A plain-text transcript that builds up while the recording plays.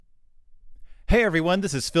Hey everyone,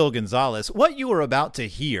 this is Phil Gonzalez. What you are about to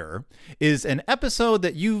hear is an episode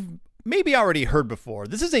that you've maybe already heard before.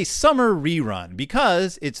 This is a summer rerun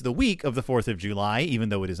because it's the week of the 4th of July, even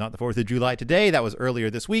though it is not the 4th of July today. That was earlier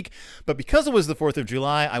this week. But because it was the 4th of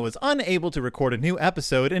July, I was unable to record a new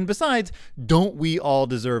episode. And besides, don't we all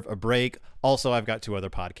deserve a break? Also, I've got 2 other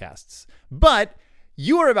podcasts. But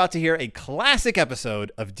you are about to hear a classic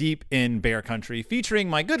episode of Deep in Bear Country featuring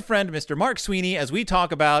my good friend, Mr. Mark Sweeney, as we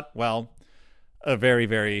talk about, well, a very,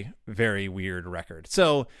 very, very weird record.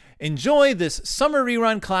 So enjoy this summer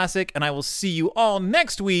rerun classic, and I will see you all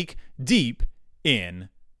next week deep in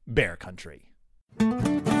Bear Country.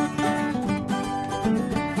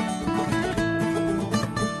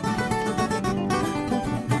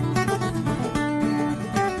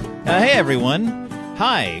 Hey, everyone.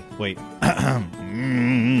 Hi. Wait.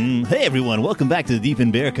 Hey, everyone. Welcome back to Deep in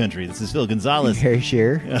Bear Country. This is Phil Gonzalez. Harry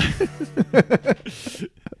Shearer.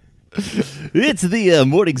 It's the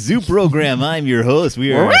Morning Zoo program. I'm your host.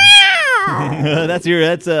 We are.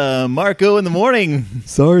 That's Marco in the morning.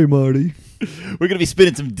 Sorry, Marty. We're gonna be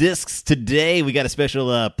spinning some discs today. We got a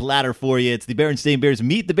special platter for you. It's the Berenstain Bears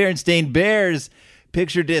Meet the Berenstain Bears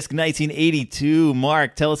picture disc 1982.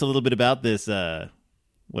 Mark, tell us a little bit about this.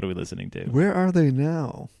 What are we listening to? Where are they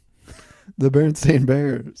now? The Berenstain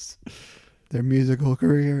Bears. Their musical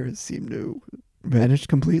careers seem to vanish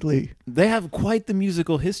completely. They have quite the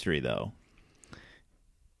musical history, though.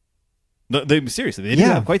 Seriously, they do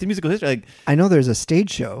have quite the musical history. Like, I know there's a stage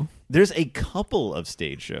show. There's a couple of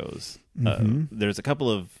stage shows. There's a couple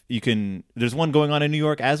of There's one going on in New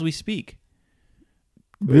York as we speak.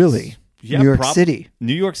 Really? New York City.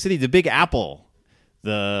 New York City, the Big Apple,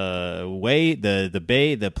 the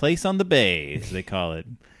place on the bay, as they call it.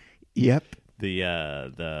 Yep.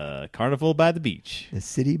 The carnival by the beach. The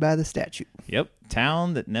city by the statue. Yep.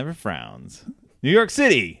 Town that never frowns. New York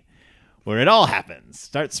City, where it all happens.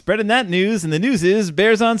 Start spreading that news, and the news is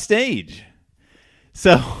Bears on stage.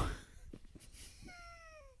 So,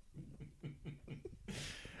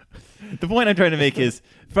 the point I'm trying to make is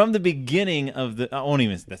from the beginning of the...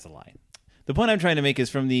 that's a lie. The point I'm trying to make is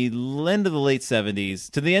from the end of the late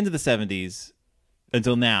 70s to the end of the 70s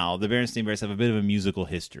until now, the Berenstain Bears have a bit of a musical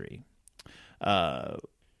history. Ever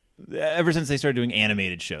since they started doing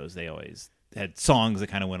animated shows, they always had songs that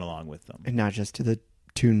kind of went along with them, and not just to the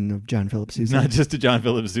tune of John Philip Sousa. Not just to John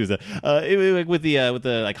Philip Sousa. With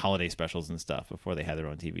the like holiday specials and stuff before they had their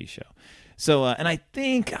own TV show. So, and I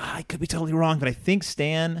think I could be totally wrong, but I think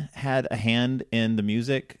Stan had a hand in the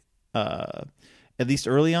music, at least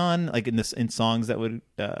early on, like in songs that would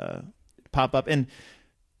pop up. And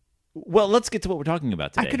well, let's get to what we're talking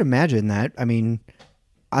about today. I could imagine that. I mean,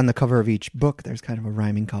 on the cover of each book, there's kind of a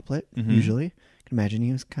rhyming couplet, usually. I can imagine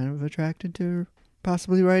he was kind of attracted to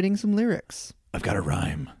possibly writing some lyrics. I've got a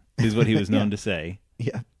rhyme, is what he was known to say.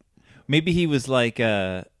 Yeah. Maybe he was like,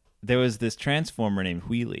 there was this Transformer named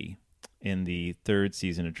Wheelie in the 3rd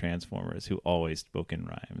season of Transformers who always spoke in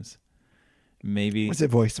rhymes. Maybe. Was it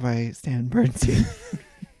voiced by Stan Bernstein?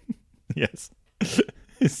 Yes.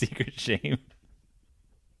 Secret shame.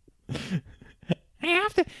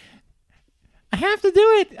 I have to do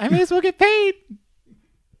it. I may as well get paid.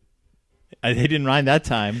 They didn't rhyme that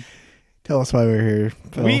time. Tell us why we're here,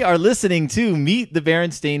 Phil. We are listening to Meet the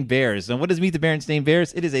Berenstain Bears. And what is Meet the Berenstain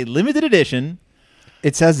Bears? It is a limited edition.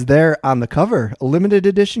 It says there on the cover, a limited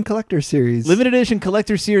edition collector series. Limited edition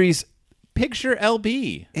collector series picture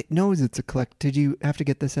LP. It knows it's a collect. Did you have to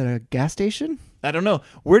get this at a gas station? I don't know.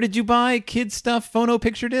 Where did you buy kid stuff phono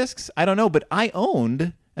picture discs? I don't know, but I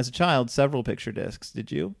owned, as a child, several picture discs.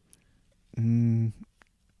 Did you? I'm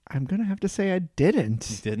going to have to say I didn't.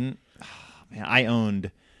 You didn't? Oh, man, I owned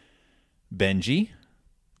Benji,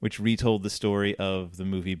 which retold the story of the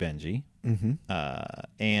movie Benji.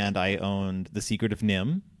 And I owned The Secret of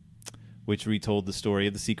Nim, which retold the story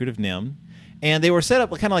of The Secret of Nim. And they were set up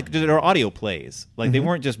kind of like their audio plays. Like they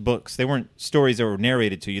weren't just books. They weren't stories that were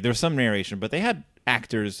narrated to you. There was some narration, but they had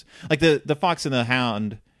actors. Like the Fox and the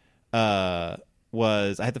Hound I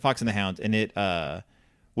had The Fox and the Hound, and it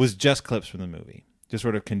was just clips from the movie. Just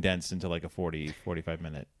sort of condensed into like a 45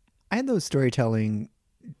 minute. I had those storytelling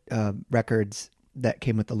records that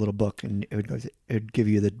came with the little book, and it would give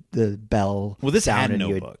you the bell. Well, this sound had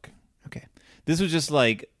no book. Okay. This was just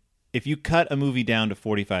like if you cut a movie down to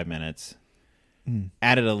 45 minutes,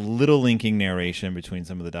 added a little linking narration between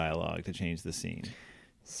some of the dialogue to change the scene.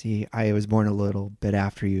 See, I was born a little bit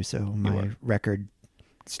after you, so my record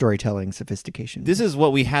storytelling sophistication. This is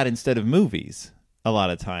what we had instead of movies. A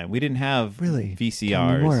lot of time we didn't have VCRs.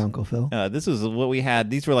 Tell me more, Uncle Phil. This was what we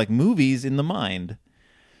had. These were like movies in the mind,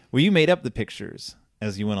 where you made up the pictures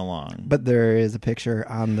as you went along. But there is a picture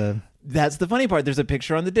on the That's the funny part. There's a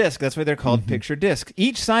picture on the disc. That's why they're called picture disc.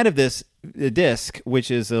 Each side of this disc, which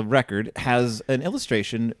is a record, has an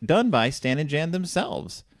illustration done by Stan and Jan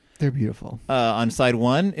themselves. They're beautiful. On side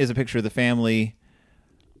one is a picture of the family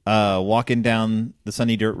walking down the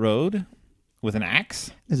sunny dirt road with an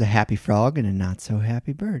axe. There's a happy frog and a not so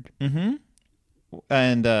happy bird. Mm-hmm.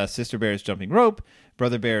 And Sister Bear is jumping rope.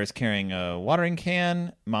 Brother Bear is carrying a watering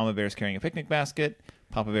can. Mama Bear is carrying a picnic basket.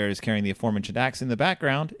 Papa Bear is carrying the aforementioned axe. In the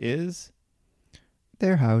background is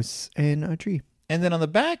their house and a tree. And then on the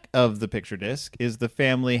back of the picture disc is the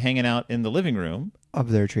family hanging out in the living room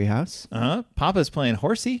of their treehouse. Papa's playing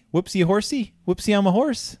horsey, whoopsie I'm a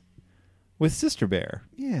horse, with Sister Bear.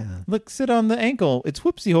 Yeah. Look, sit on the ankle. It's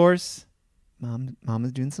whoopsie horse.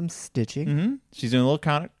 Mama's doing some stitching. Mm-hmm. She's doing a little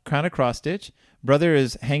kind of cross stitch. Brother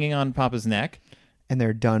is hanging on Papa's neck. And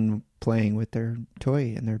they're done playing with their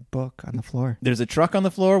toy and their book on the floor. There's a truck on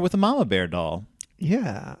the floor with a Mama Bear doll.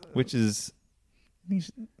 Yeah. Which is...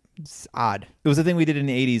 It's odd. It was a thing we did in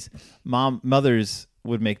the 80s. Mothers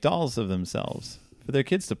would make dolls of themselves for their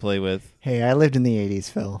kids to play with. Hey, I lived in the 80s,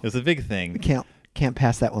 Phil. It was a big thing. Can't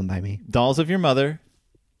pass that one by me. Dolls of your mother,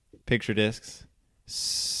 picture discs,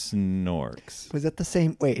 Snorks. Was that the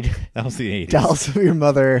same? Wait. That was the 80s. Dolls of your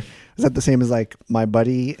mother. Was that the same as like My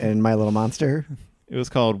Buddy and My Little Monster? It was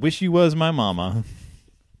called Wish You Was My Mama.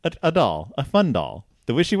 A doll. A fun doll.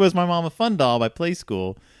 The Wish You Was My Mama fun doll by Play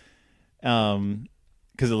School.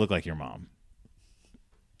 Because it looked like your mom.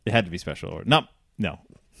 It had to be special order. No.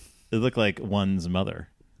 It looked like one's mother.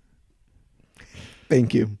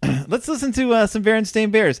 Thank you. Let's listen to some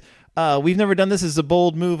Berenstain Bears. We've never done this. This is a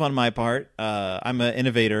bold move on my part. I'm an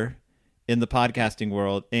innovator in the podcasting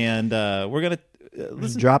world, and we're going to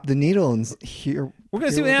listen. Drop the needle and hear. We're going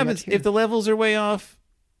to see what happens. If the levels are way off,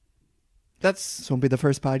 this won't be the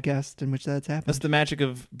first podcast in which that's happened. That's the magic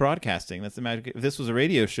of broadcasting. That's the magic. If this was a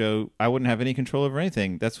radio show, I wouldn't have any control over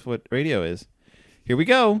anything. That's what radio is. Here we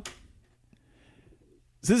go.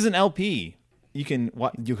 This is an LP.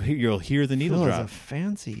 You'll hear the needle drop. It's a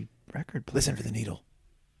fancy record player. Listen for the needle.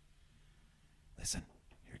 Listen.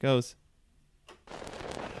 Here it goes.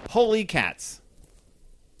 Holy cats.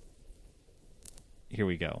 Here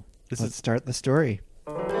we go. Let's start the story.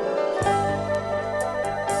 Well,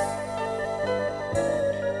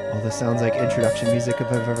 this sounds like introduction music if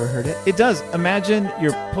I've ever heard it. It does. Imagine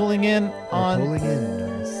you're pulling in on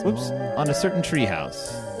a certain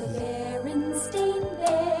treehouse.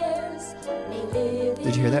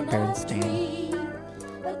 Did you hear that, Berenstain?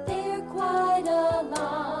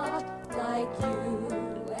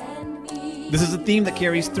 This is a theme that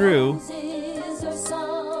carries through.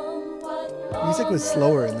 Music was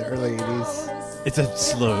slower in the early 80s. It's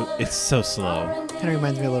so slow. Kind of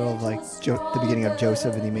reminds me a little of like the beginning of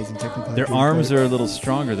Joseph and the Amazing Technicolor. Their arms are a little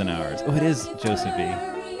stronger than ours. Oh, it is Josephine.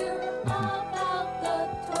 Mm-hmm.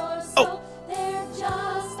 Oh!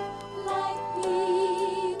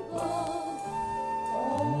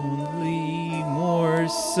 Only more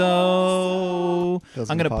so.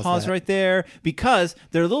 I'm going to pause right there because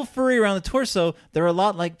they're a little furry around the torso. They're a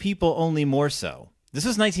lot like people, only more so. This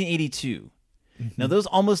was 1982. Now,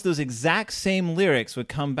 those exact same lyrics would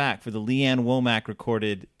come back for the Leanne Womack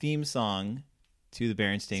recorded theme song to the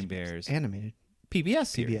Berenstain Bears animated PBS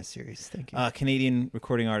series. PBS series, thank you. Canadian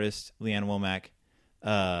recording artist Leanne Womack,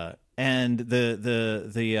 and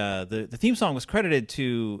the theme song was credited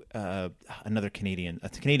to another Canadian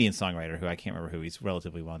songwriter who I can't remember who. He's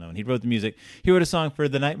relatively well known. He wrote the music. He wrote a song for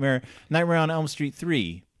the Nightmare on Elm Street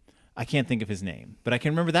 3. I can't think of his name, but I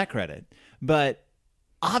can remember that credit. But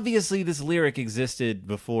obviously, this lyric existed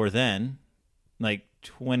before then, like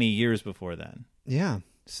 20 years before then. Yeah.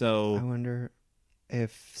 So I wonder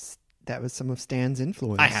if that was some of Stan's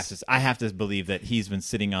influence. I have to believe that he's been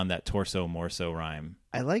sitting on that torso more so rhyme.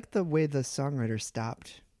 I like the way the songwriter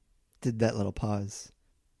did that little pause,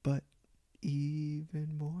 but even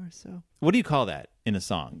more so. What do you call that in a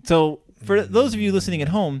song? So for those of you listening at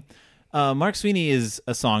home, Mark Sweeney is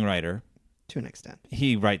a songwriter. To an extent.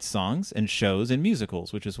 He writes songs and shows and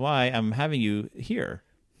musicals, which is why I'm having you here.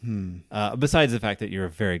 Besides the fact that you're a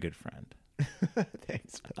very good friend.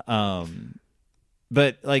 Thanks.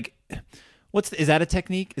 But like, is that a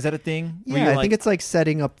technique? Is that a thing? Yeah, I think it's like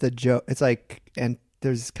setting up the joke. It's like, and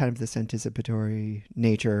there's kind of this anticipatory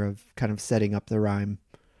nature of kind of setting up the rhyme.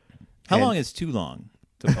 How long is too long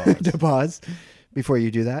to pause? To pause before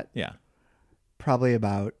you do that? Yeah. Probably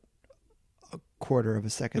about a quarter of a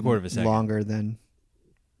second longer than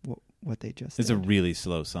what they just did. It's a really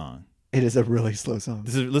slow song. It is a really slow song.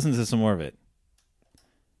 Listen to some more of it.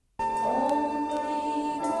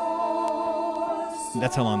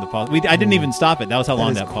 That's how long the pause. I didn't even stop it. That was how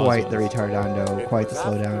long That that is pause quite was. the retardando, quite the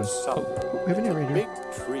slowdown. We have a narrator. Big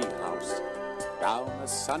tree house down a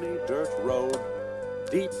sunny dirt road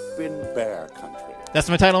deep in bear country. That's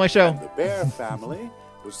my title of my show. And the bear family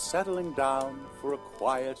was settling down for a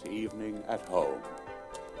quiet evening at home.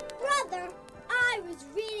 Brother, I was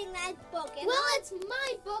reading that book. And well, it's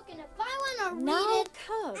my book, and if I want to read it...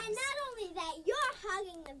 Cubs. And not only that, you're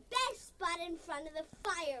hugging the best spot in front of the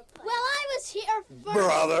fireplace. Well, I was here first.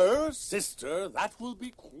 Brother, sister, that will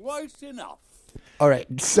be quite enough. All right,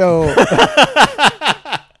 so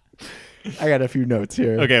I got a few notes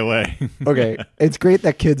here. Okay, wait. Okay, it's great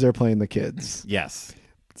that kids are playing the kids. Yes.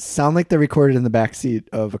 Sound like they're recorded in the back seat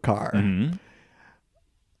of a car. Mm-hmm.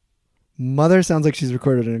 Mother sounds like she's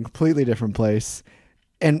recorded in a completely different place.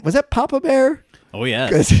 And was that Papa Bear? Oh,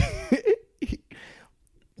 yes.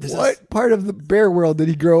 'Cause what part of the bear world did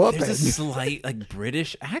he grow up There's a in? slight, like,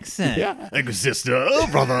 British accent. Yeah. Like, sister,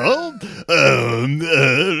 brother, I'm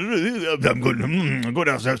going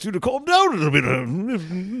downstairs to calm down a little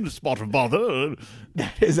bit. Spot of bother.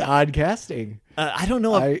 That is odd casting. I don't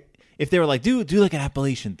know if they were like, do like an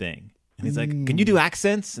Appalachian thing. And he's like, can you do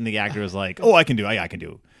accents? And the actor was like, oh, I can do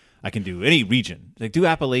any region. Like, do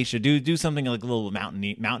Appalachia, do something like a little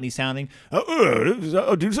mountainy sounding.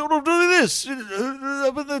 I'll do sort of this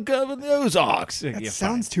up in the Ozarks. That Yeah,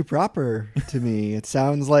 sounds too proper to me. It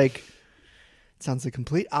sounds like the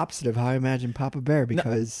complete opposite of how I imagine Papa Bear,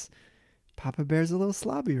 because Papa Bear's a little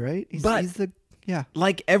slobby, right? He's the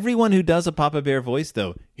like everyone who does a Papa Bear voice,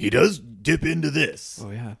 though, he does dip into this.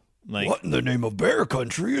 Oh yeah. Like, What in the name of bear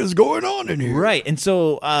country is going on in here? right. And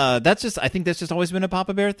so I think that's just always been a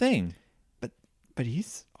Papa Bear thing. But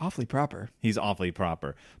he's awfully proper. He's awfully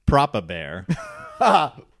proper. Propa Bear.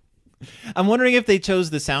 I'm wondering if they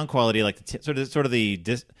chose the sound quality, like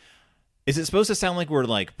is it supposed to sound like we're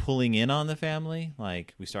like pulling in on the family?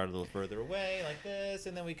 Like we start a little further away like this,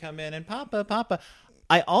 and then we come in and Papa.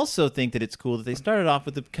 I also think that it's cool that they started off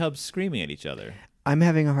with the cubs screaming at each other. I'm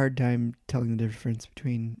having a hard time telling the difference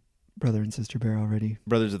between brother and sister bear already.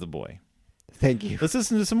 Brothers of the Boy. Thank you. Let's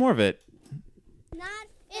listen to some more of it. Not fair.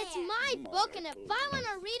 It's my book, and if I want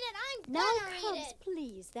to read it, I'm Now, gonna read Cubs, it.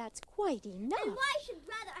 please, that's quite enough. And why should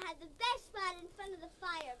brother have the best spot in front of the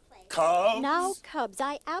fireplace? Cubs? Now, Cubs,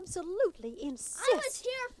 I absolutely I was insist.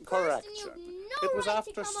 here first, Correction. and you've no It was right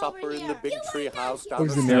after to come supper over in here. the big You tree went house down down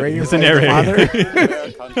Was the the street. narrator? It's a playing the narrator. father?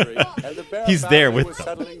 Bear country, and the bear He's there family with was them.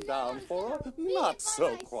 settling down for a not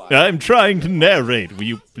so quiet. I'm trying to narrate. Will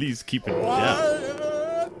you please keep it down?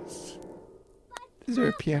 Quiet. Is there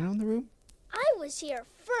a piano in the room? I was here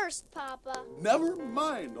first, Papa. Never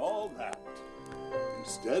mind all that.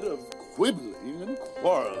 Instead of quibbling and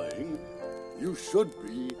quarreling, you should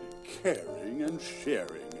be caring and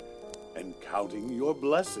sharing and counting your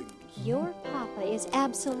blessings. Your papa is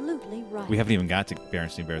absolutely right. We haven't even got to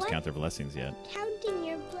Berenstain Bears Count Their Blessings yet. Counting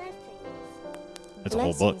your blessings. That's a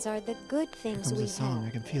whole book. Blessings are the good Here things comes we a song. I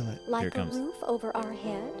have, can feel it. Here like it a comes. roof over our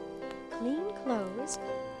head, clean clothes,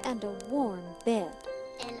 and a warm bed.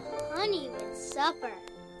 And honey with supper.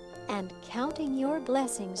 And counting your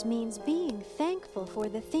blessings means being thankful for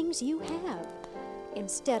the things you have,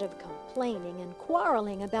 instead of complaining and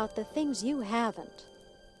quarreling about the things you haven't.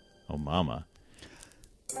 Oh, mama.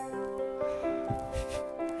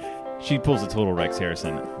 She pulls a total Rex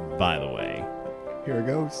Harrison, by the way. Here it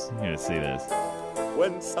goes. You're going to see this.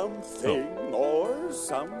 When something or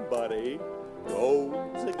somebody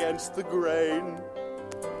goes against the grain,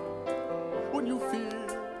 when you feel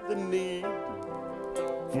the need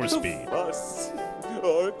For to speed. fuss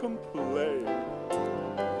or complain,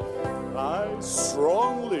 I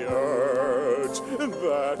strongly urge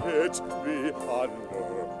that it be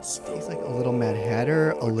understood. He's like a little Mad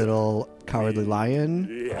Hatter, a little Cowardly Lion.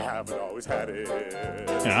 We haven't always had it. No,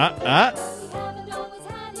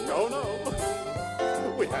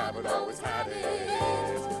 we haven't always had it.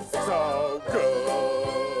 So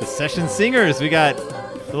good. The session singers. We got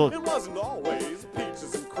little. It wasn't always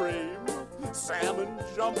peaches and cream, salmon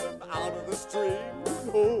jumping out of the stream,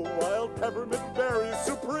 oh, wild peppermint berries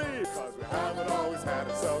supreme. 'Cause we haven't always had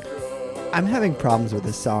it so good. I'm having problems with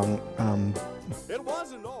this song, It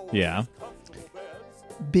wasn't always Yeah. comfortable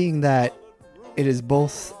beds. being that it is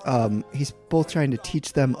both. He's both trying to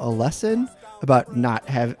teach them a lesson about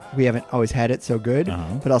we haven't always had it so good,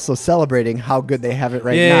 but also celebrating how good they have it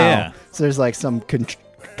right now. Yeah. So there's like some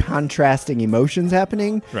contrasting emotions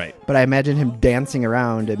happening. Right. But I imagine him dancing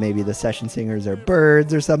around, and maybe the session singers are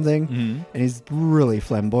birds or something. Mhm. And he's really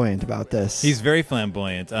flamboyant about this. He's very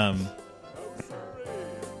flamboyant.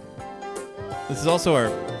 This is also our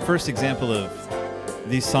first example of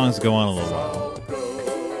these songs go on a little while.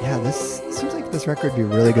 Yeah, this seems like This record would be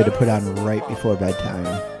really good to put on right before bedtime.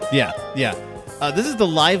 Yeah. This is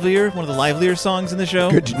one of the livelier songs in the show.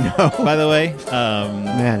 Good to know. By the way.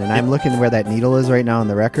 Man, and I'm looking where that needle is right now on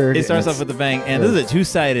the record. It starts off with a bang, and this is a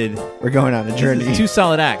two-sided. We're going on a journey. Two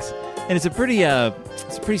solid acts, and it's a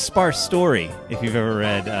pretty sparse story. If you've ever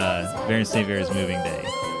read Berenstain Bears Moving Day.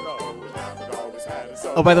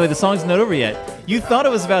 Oh, by the way, the song's not over yet. You thought it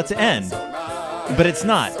was about to end, but it's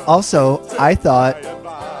not. Also, I thought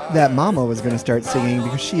that Mama was going to start singing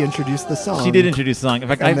because she introduced the song. She did introduce the song. In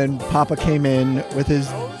fact, then Papa came in with his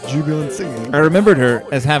jubilant singing. I remembered her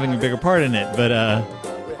as having a bigger part in it, but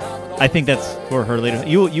I think that's for her later.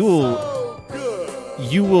 You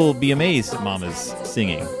will be amazed at Mama's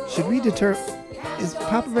singing. Should we is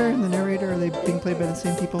Papa Bear and the narrator, are they being played by the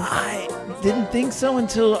same people? I didn't think so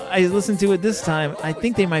until I listened to it this time. I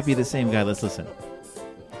think they might be the same guy. Let's listen.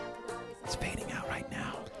 It's fading out right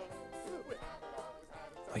now.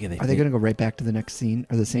 Oh, yeah, are they going to go right back to the next scene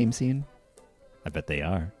or the same scene? I bet they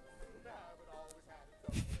are.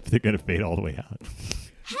 They're going to fade all the way out.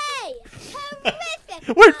 Hey!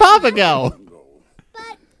 Horrific! Where'd Papa go?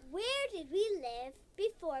 But where did we live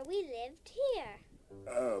before we lived here?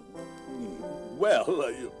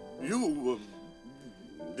 Well, you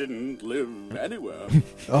didn't live anywhere.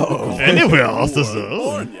 Anywhere else is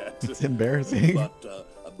Born yet. It's embarrassing. But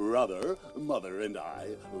a brother, mother, and I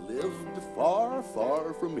lived far,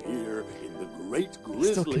 far from here in the great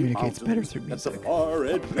grizzly communicates better mountains through at the music. far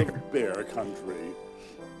edge of bear country.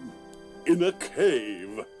 In a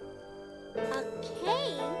cave, A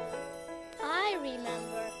cave? I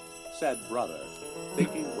remember. said brother,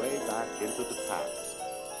 thinking way back into the past.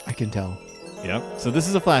 I can tell. Yep. So this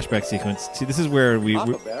is a flashback sequence. See, this is where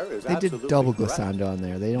Papa Bear is They did absolutely double correct. glissando on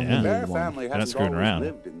there. They don't Yeah. need Bear one. family They're not hasn't screwing always around.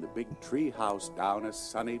 lived in the big tree house down a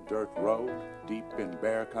sunny dirt road deep in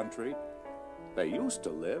bear country. They used to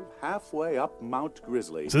live halfway up Mount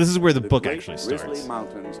Grizzly. So this is where the book great actually Grizzly starts.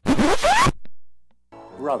 Mountains.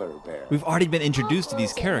 Brother Bear. We've already been introduced to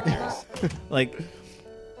these characters. Like,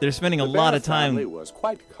 they're spending a The lot Bear of time. family was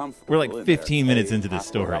quite comfortable We're like in 15 their minutes cave into this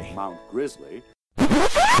halfway story. up Mount Grizzly.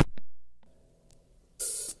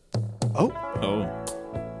 Oh. Oh.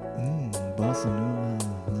 Bossa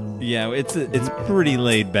Nova. Little... Yeah, it's pretty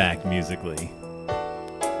laid back musically.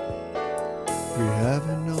 We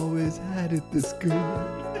haven't always had it this good.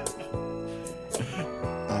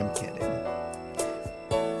 I'm kidding.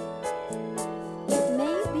 It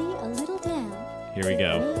may be a little damp, Here we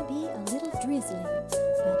go. may be a little drizzly,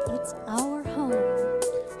 but it's our home,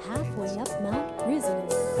 halfway up Mount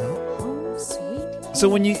Grizzly. Home sweet.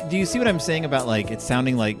 So do you see what I'm saying about like it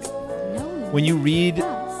sounding like No when you need read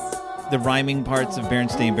fuss. the rhyming parts of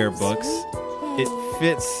Berenstain Bear books, it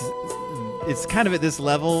fits. It's kind of at this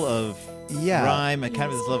level of Yeah. rhyme, at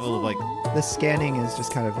kind of this level of like The scanning is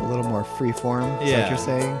just kind of a little more freeform, is Yeah. what you're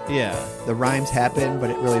saying. yeah. The rhymes happen, but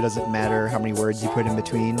it really doesn't matter how many words you put in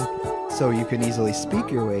between. So you can easily speak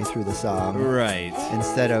your way through the song Right.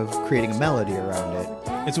 instead of creating a melody around it.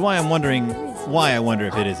 It's why I wonder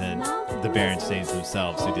if it isn't the Berenstains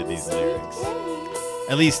themselves who did these lyrics.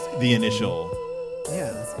 At least the initial. Yeah.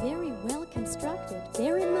 It's very well constructed.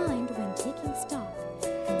 Bear in mind when taking stock.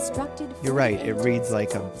 Constructed You're for right. the It reads ages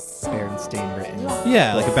like a of song. Berenstain written.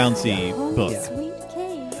 Yeah, like a bouncy Home book. Yeah. sweet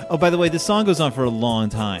cave. Oh, by the way, this song goes on for a long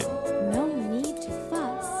time. No need to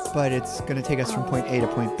fuss. But it's going to take us from point A to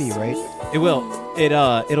point B, right? It will.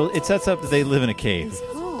 It sets up that they live in a cave, Is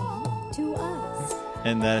home to us.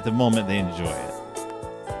 and that at the moment they enjoy it.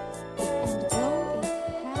 And though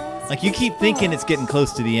it has Like you keep thinking it's getting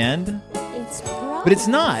close to the end, its but it's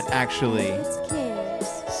not problems, actually. its cares.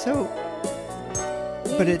 So,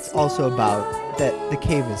 but it's also about that the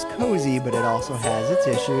cave is cozy, but it also has its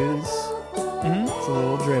issues. Mhm. It's a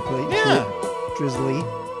little dripply, Yeah. drizzly.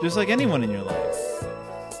 Just like anyone in your life.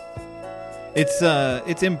 It's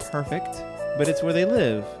imperfect, but it's where they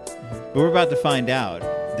live. But we're about to find out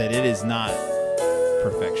that it is not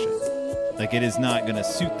perfection. Like it is not going to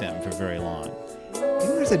suit them for very long. You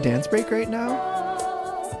know, there's a dance break right now.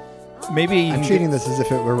 Maybe you I'm can treating this as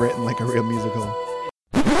if it were written like a real musical.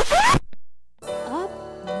 Up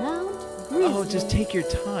Mount Grizzly. Oh, just take your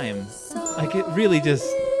time. Like it really just.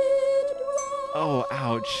 Oh,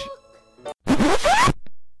 ouch.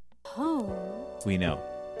 Home We know.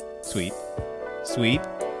 Sweet. Sweet.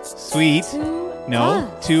 Sweet. to No.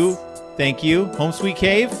 us. Two. Thank you. Home Sweet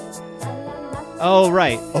Cave. Oh,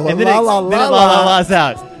 right. Oh, and then la, it, la, then la, it la la la. la's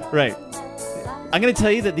out. Right. I'm going to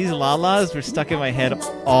tell you that these la las were stuck in my head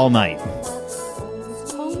all night.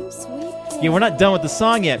 Home sweet cave. Yeah, we're not done with the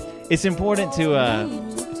song yet. It's important to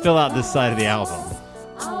fill out this side of the album.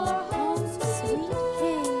 Our home sweet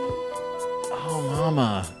cave Oh,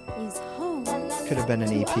 mama. is home to could have been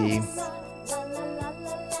an E EP.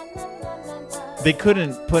 They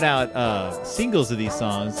couldn't put out singles of these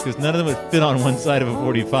songs because none of them would fit on one side of a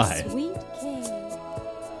 45. Sweet cave.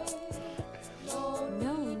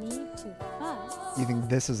 No need to fuss. You think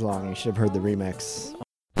this is long? You should have heard the remix.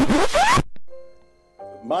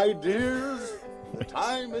 My dears, the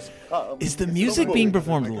time has come. Is the music being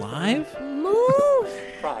performed live?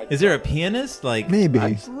 Is there a pianist like Maybe.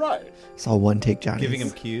 That's right. It's all one take, Johnny. giving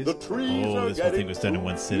him cues? The trees Oh, are this whole thing getting was done in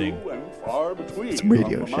one sitting. few and far between It's a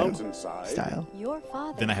radio on the show mountainside. style. Your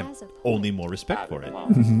father Then I have has a point. only more respect for it.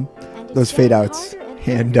 And Those it's fade getting outs, harder and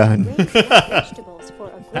hand harder done. to raise vegetables for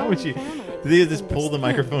a How would growing you? family Do they in just this pull the thin,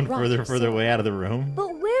 microphone further rocky away out of the room? But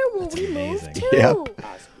where will we amazing. move to? Yep.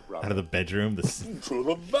 Ask your brother. Out of the bedroom, the To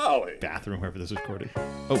the valley. bathroom, wherever this was recorded.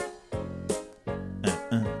 Oh,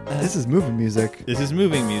 This is moving music. this is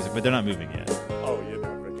moving music, but they're not moving yet. Oh, you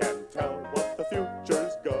never can tell what the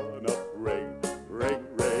future's gonna bring. Ring.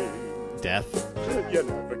 Death. You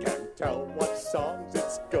never can tell what songs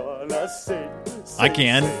it's gonna sing. I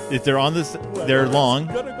can. Sing. If they're on this, they're long.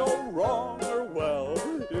 It's gonna go wrong or well.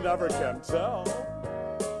 You never can tell.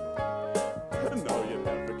 No, you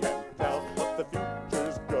never can tell what the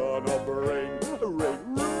future's gonna bring.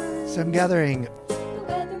 Ring. So I'm gathering The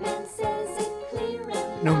weatherman says it clear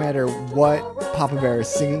and no matter what Papa Bear is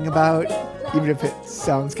singing about, even if it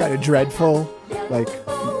sounds kind of dreadful, like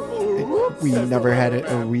we never had it,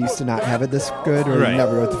 or we used to not have it this good, or Right. we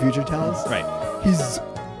never what the future tells. Right. He's 'Cause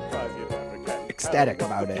you never can ecstatic tell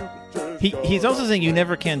about what it. the future's He's also gonna saying you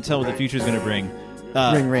never can tell what the future is going to bring.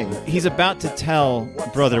 Ring, ring. He's about to tell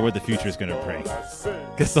brother what the future is going to bring. sing.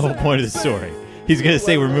 That's the whole point of the story. He's going to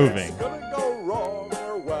say we're moving. It's gonna go wrong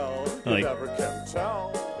or well. You Like- never can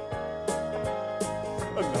tell.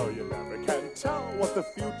 No, you never can tell what the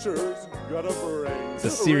future's gonna bring. It's a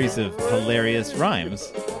series of hilarious rhymes.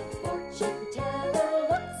 fortune teller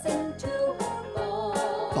looks into her bowl.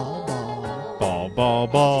 ball ball. Ball, ball,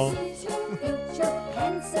 ball. Sees your future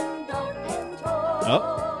handsome, dark, and tall.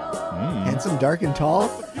 Oh. Handsome, dark, and tall.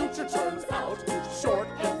 The future turns out short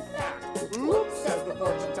and fat. Oops, says the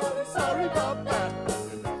fortune teller. Sorry about that.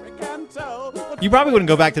 You never can tell. You probably wouldn't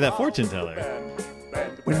go back to that fortune teller.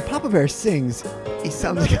 When Papa Bear sings, he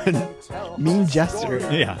sounds like a mean jester.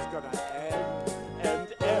 Yeah.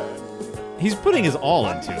 He's putting his all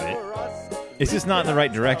into it. It's just not in the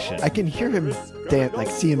right direction. I can hear him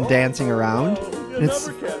see him dancing around, and it's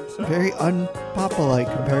very un-Papa-like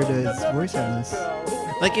compared to his voice on this.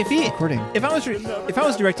 Like if I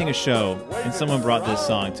was directing a show and someone brought this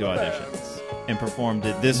song to auditions and performed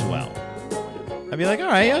it this well, I'd be like, all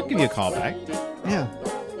right, I'll give you a call back. Yeah.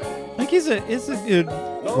 Like it's a good.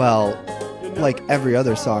 Well, like every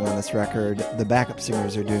other song on this record, the backup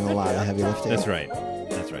singers are doing a lot of heavy lifting. That's right.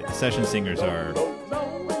 That's right. The session singers are.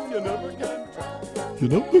 You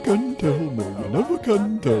never can tell, no, you never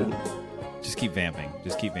can tell. Just keep vamping.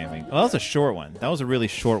 Just keep vamping. Oh, that was a short one. That was a really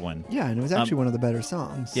short one. Yeah, and it was actually one of the better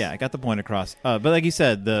songs. Yeah, I got the point across. But like you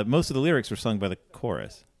said, most of the lyrics were sung by the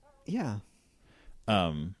chorus. Yeah.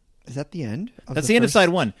 Um, Is that the end? that's the end of side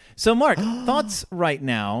one. So, Mark, thoughts right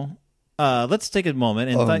now? Let's take a moment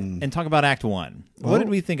and talk about Act One. What did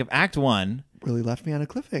we think of Act One Really left me on a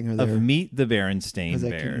cliffhanger there. of Meet the Berenstain Because I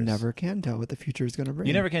Bears? never can tell what the future is going to bring.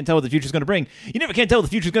 You never can tell what the future's going to bring. You never can tell what the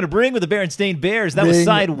future's going to bring with the Berenstain Bears. That was Ring,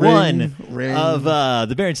 side ring, one ring. of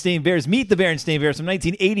the Berenstain Bears. Meet the Berenstain Bears from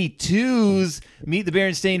 1982's Meet the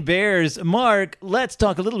Berenstain Bears. Mark, let's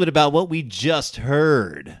talk a little bit about what we just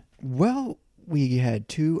heard. Well, we had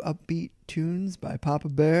two upbeat tunes by Papa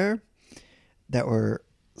Bear that were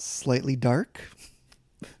slightly dark.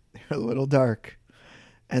 They're a little dark.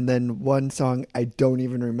 And then one song I don't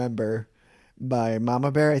even remember by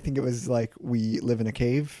Mama Bear. I think it was like We Live in a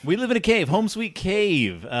Cave. We Live in a Cave, Home Sweet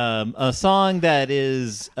Cave, a song that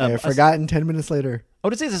is... I have forgotten 10 minutes later. I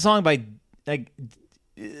would say it's a song by, like,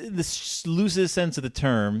 the loosest sense of the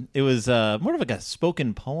term. It was more of like a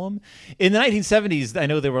spoken poem. In the 1970s, I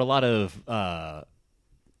know there were a lot of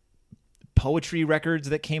poetry records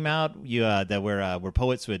that came out that where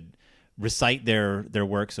poets would recite their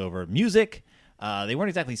works over music. They weren't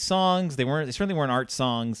exactly songs. They certainly weren't art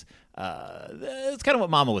songs. It's kind of what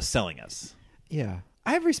Mama was selling us. Yeah.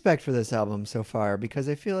 I have respect for this album so far because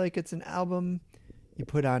I feel like it's an album you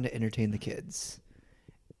put on to entertain the kids.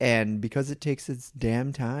 And because it takes its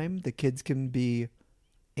damn time, the kids can be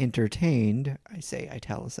entertained, I say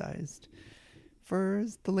italicized, for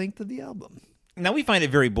the length of the album. Now, we find it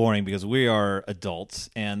very boring because we are adults,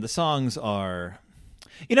 and the songs are...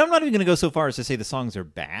 I'm not even going to go so far as to say the songs are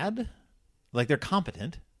bad. Like, they're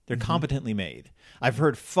competent. They're competently made. I've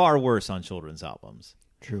heard far worse on children's albums.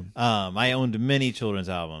 True. I owned many children's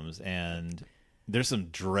albums, and There's some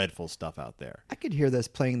dreadful stuff out there. I could hear this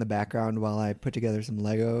playing in the background while I put together some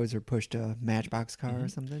Legos or pushed a Matchbox car or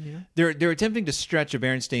something, you know? They're attempting to stretch a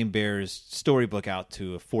Berenstain Bears storybook out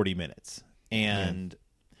to 40 minutes. And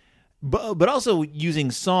but also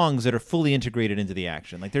using songs that are fully integrated into the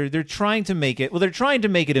action. Like they're trying to make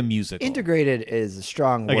it a musical. Integrated is a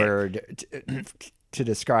strong word to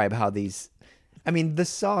describe how these the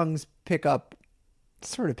songs pick up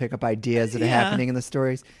ideas that are happening in the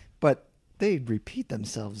stories, but they repeat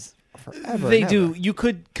themselves forever. They do. You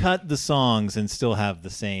could cut the songs and still have the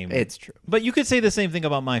same. It's true. But you could say the same thing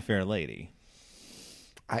about My Fair Lady.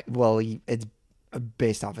 It's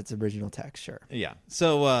based off its original text, sure. Yeah.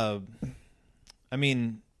 So, I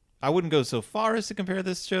wouldn't go so far as to compare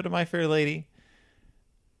this show to My Fair Lady.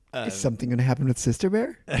 Is something going to happen with Sister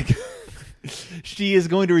Bear? She is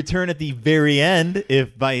going to return at the very end.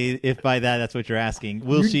 If by that's what you're asking,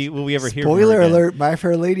 will we ever hear? Spoiler alert! My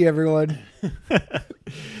Fair Lady, everyone.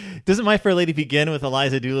 Doesn't My Fair Lady begin with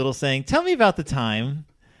Eliza Doolittle saying, "Tell me about the time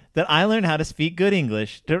that I learned how to speak good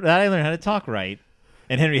English, that I learned how to talk right,"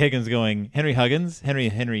 and Henry Higgins going,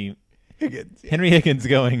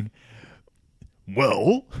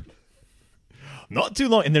 "Well, not too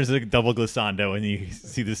long." And there's a double glissando, and you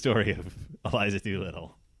see the story of Eliza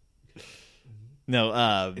Doolittle. No,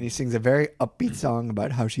 and he sings a very upbeat song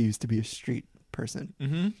about how she used to be a street person.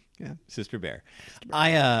 Mm-hmm. Yeah, Sister Bear. I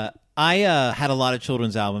had a lot of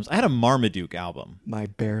children's albums. I had a Marmaduke album. My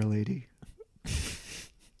Bear Lady.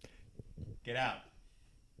 Get out.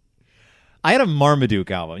 I had a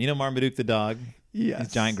Marmaduke album. You know Marmaduke the dog? Yes.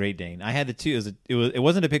 His giant Great Dane. I had the two. It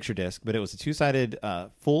wasn't a picture disc, but it was a two-sided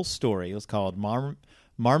full story. It was called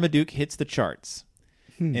Marmaduke Hits the Charts.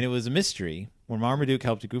 And it was a mystery where Marmaduke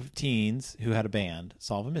helped a group of teens who had a band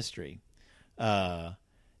solve a mystery.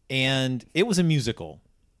 And it was a musical.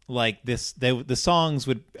 Like this, the songs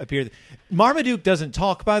would appear. Marmaduke doesn't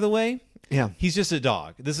talk, by the way. Yeah. He's just a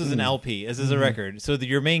dog. This is an LP. This is a record. So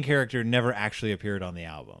your main character never actually appeared on the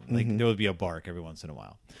album. Like there would be a bark every once in a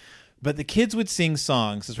while. But the kids would sing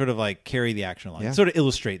songs to sort of like carry the action along, sort of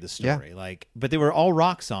illustrate the story. Yeah. But they were all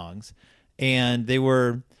rock songs, and they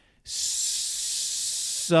were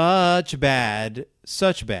such bad,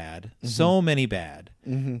 so many bad,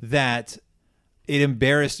 that it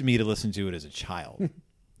embarrassed me to listen to it as a child.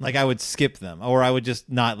 Like I would skip them, or I would just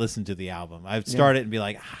not listen to the album. I'd start it and be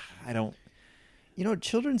like, I don't.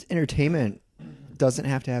 Children's entertainment doesn't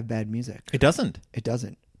have to have bad music. It doesn't. It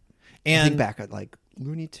doesn't. And think back at like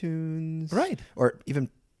Looney Tunes, right? Or even,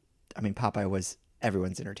 Popeye was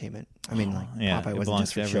everyone's entertainment. Popeye wasn't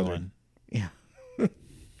just for children. Yeah,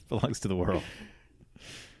 belongs to the world.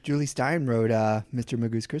 Julie Stein wrote Mr.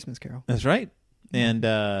 Magoo's Christmas Carol. That's right, and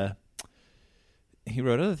he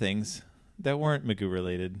wrote other things that weren't Magoo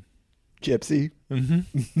related. Gypsy,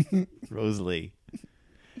 Rosalie,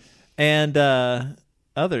 and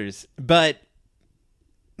others. But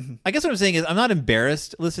I guess what I'm saying is I'm not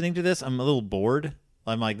embarrassed listening to this. I'm a little bored.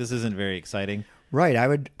 I'm like, this isn't very exciting. Right.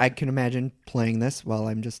 I can imagine playing this while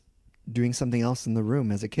I'm just doing something else in the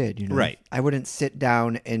room as a kid. Right. I wouldn't sit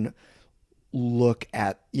down and look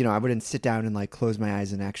at. I wouldn't sit down and like close my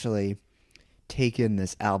eyes and actually take in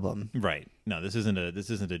this album. Right. No, this isn't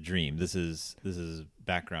a dream. This is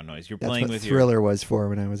background noise. You're That's playing what with Thriller was for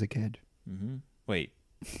when I was a kid. Mm-hmm. Wait,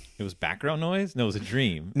 it was background noise? No, it was a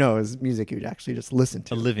dream. No, it was music you'd actually just listen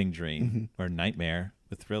to. A living dream or nightmare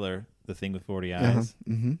with Thriller, the thing with 40 eyes.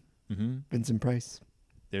 Vincent Price.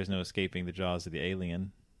 There's no escaping the jaws of the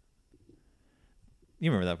alien. You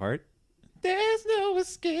remember that part? There's no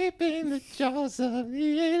escaping the jaws of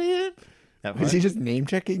the alien. That part? Was he just name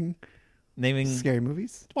checking? Naming scary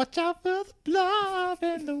movies. Watch out for the blob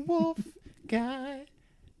and the wolf guy.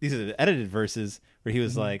 These are the edited verses where he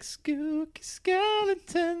was like, "Spooky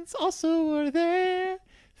skeletons also were there.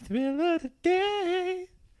 Thriller today."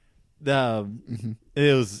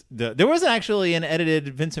 It was there wasn't actually an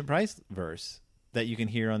edited Vincent Price verse that you can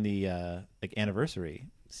hear on the anniversary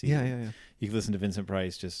CD. Yeah. You can listen to Vincent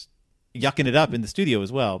Price just yucking it up in the studio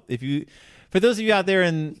as well. For those of you out there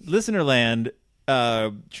in listener land,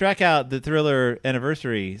 track out the Thriller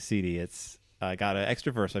anniversary CD. It's got an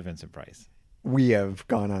extra verse by Vincent Price. We have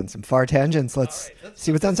gone on some far tangents. Let's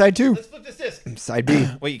see what's on side 2. Let's flip this disc. Side B.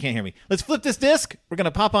 Wait, you can't hear me. Let's flip this disc. We're going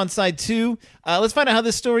to pop on side 2. Let's find out how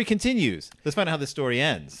this story continues. Let's find out how this story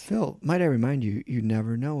ends. Phil, might I remind you, you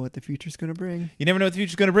never know what the future's going to bring. You never know what the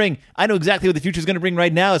future's going to bring. I know exactly what the future's going to bring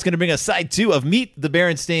right now. It's going to bring us side 2 of Meet the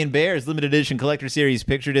Berenstain Bears limited edition collector series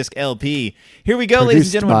picture disc LP. Here we go, Produced ladies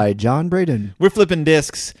and gentlemen. by John Braden. We're flipping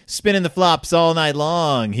discs, spinning the flops all night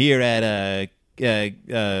long here at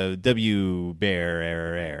W Bear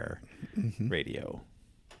Air Radio.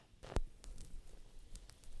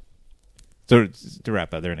 So to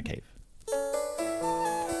wrap up, they're in a cave.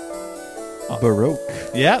 Baroque.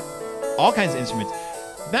 Yep. All kinds of instruments.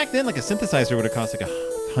 Back then, like a synthesizer would have cost like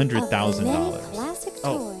 $100,000. Classic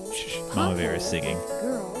Oh, toys, shh, Mama Bear is singing.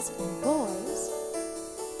 girls and boys.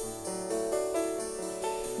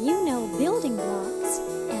 You know building blocks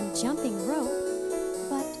and jumping rope,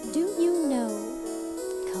 but do you know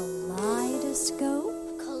kaleidoscope?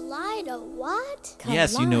 Kaleido what?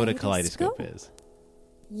 Yes, you know what a kaleidoscope is.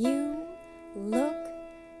 You look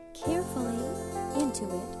carefully into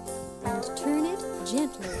it and turn it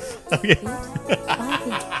gently, Okay. bit by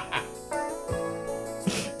bit.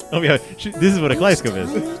 Oh yeah, this is what a kaleidoscope is.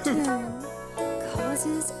 Each tiny turn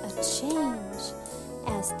causes a change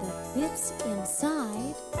as the bits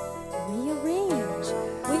inside rearrange,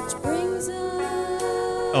 which brings us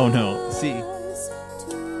Oh no, see.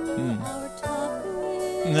 to our top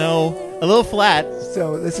ring. No, a little flat.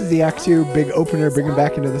 So this is the Act 2 big opener, bringing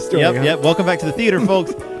back into the story. huh? Yep. Welcome back to the theater,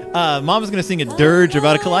 folks. Mama's gonna sing a dirge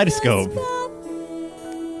about a kaleidoscope.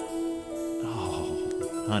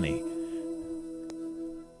 Oh, honey.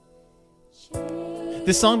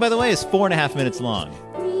 This song, by the way, is 4.5 minutes long.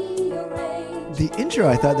 The intro,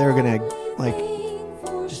 I thought they were gonna like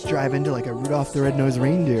just drive into like a Rudolph the Red-Nosed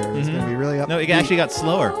Reindeer. It's gonna be really up. No, it actually got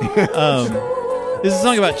slower. This is a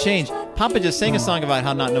song about change. Papa just sang a song about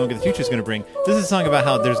how not knowing what the future is going to bring. This is a song about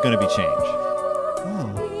how there's going to be change.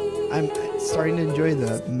 Oh. I'm starting to enjoy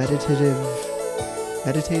the meditative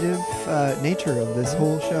nature of this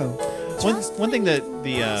whole show. One thing that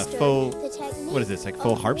the faux, what is this, like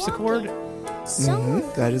faux harpsichord?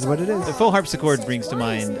 That is what it is. The faux harpsichord brings to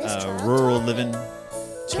mind rural living,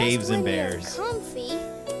 caves and bears.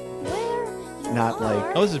 Not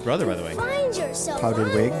like Oh, this is his brother, by the way. Find yourself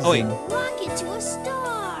powdered wigs. Oh, wait. rocket to a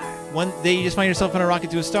star. One day you just find yourself on a rocket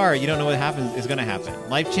to a star. You don't know what is going to happen.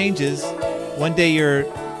 Life changes. One day you're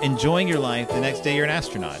enjoying your life. The next day you're an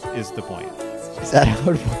astronaut. Is the point? Is that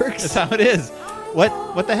how it works? That's how it is. What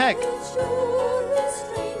the heck?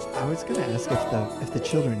 I was gonna ask if the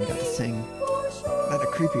children got to sing, not in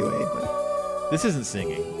a creepy way, but This isn't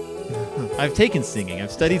singing. I've taken singing. I've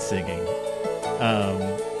studied singing.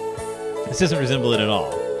 This doesn't resemble it at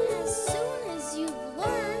all. As soon as you've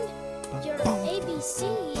learned your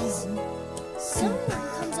ABCs, someone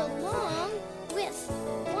comes along with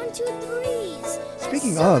 1, 2, 3s.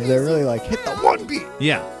 speaking of, they're really like hit the one beat.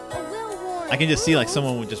 Yeah. I can just see like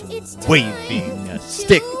someone would just waving a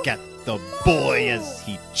stick at the boy as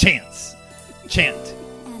he chants. Chant.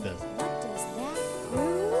 And The- what does that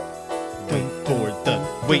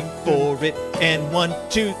prove? Wait for it, and 1,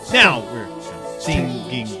 2, now we're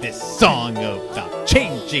singing this song about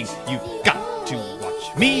changing. You've got to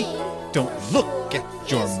watch me. Don't look at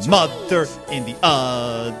your mother in the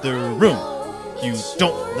other room. You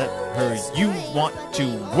don't let her. You want to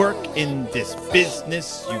work in this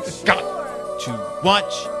business. You've got to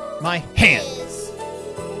watch my hands.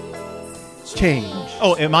 Change.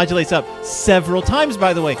 Oh, it modulates up several times,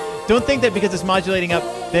 by the way. Don't think that because it's modulating up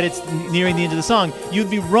that it's nearing the end of the song. You'd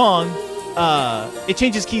be wrong. It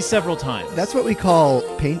changes keys several times. That's what we call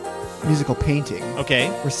musical painting. Okay.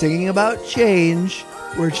 We're singing about change.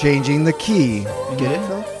 We're changing the key. Get it,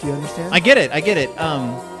 Phil? Do you understand? I get it.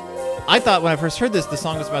 I thought when I first heard this, the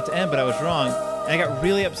song was about to end, but I was wrong. And I got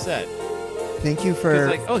really upset. Thank you It's for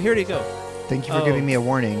like, oh, here you go. giving me a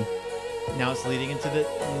warning. Now it's leading into the...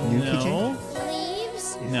 New key No.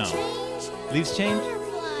 Leaves No. change. Leaves change?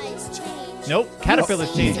 Butterflies change. Nope.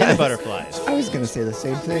 Caterpillars change Yes. into butterflies. I was gonna say the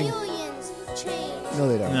same thing. Chameleons change. No,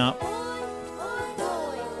 they don't. No.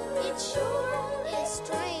 Boy, it sure is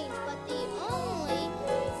strange, but the only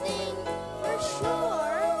thing for sure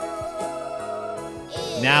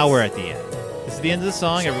is Now we're at the end. This is the end of the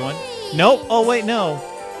song, everyone. Nope. Oh, wait, no.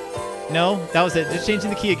 No, that was it. Just changing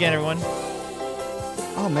the key again, everyone.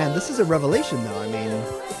 Oh man, this is a revelation, though. I mean,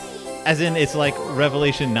 As in, it's like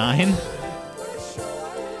Revelation 9.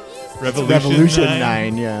 Revolution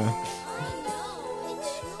 9, yeah.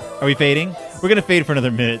 Are we fading? We're going to fade for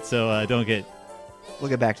another minute, so don't get... We'll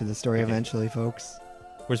get back to the story eventually, folks.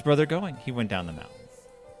 Where's brother going? He went down the mountain.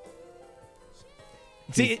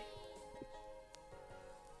 See?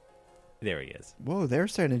 There he is. Whoa, they're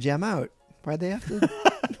starting to jam out. Why'd they have to?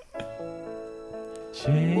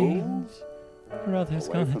 Change. Brother's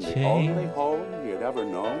Away gonna from the only change. home you'd ever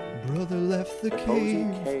known. Brother left the Cozy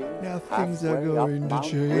cave. cave Now things are halfway up going to Mount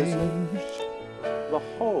change. Grizzly. The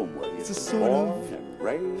home where It's you a were sort born of and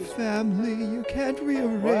raised. family you can't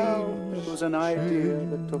rearrange. Well, it was an idea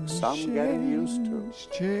that took some getting used to.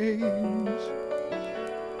 Change.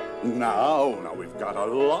 Now we've got a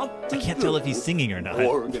lot to I can't tell if he's singing or not.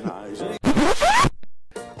 organize. the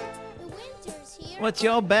winter's here. What's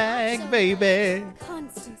your bag, baby?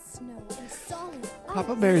 Constant snow and solid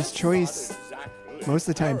Papa Bear's choice most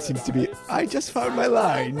of the time seems to be, I just found my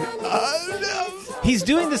line. Oh, no. He's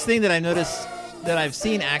doing this thing that I noticed that I've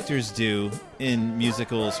seen actors do in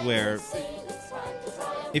musicals where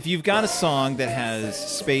if you've got a song that has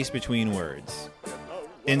space between words,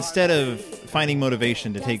 instead of finding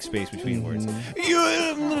motivation to take space between words,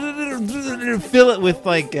 you fill it with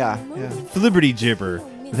like Yeah. flibberty gibber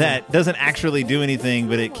that doesn't actually do anything,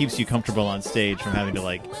 but it keeps you comfortable on stage from having to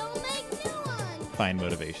like find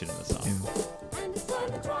motivation in the song.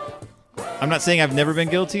 I'm not saying I've never been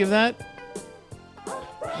guilty of that.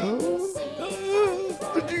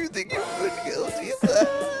 But do you think you've been guilty of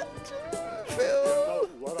that, Phil?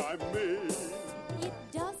 What I mean. it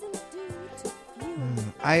doesn't do to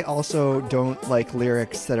few I also don't like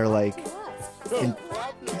lyrics that are like,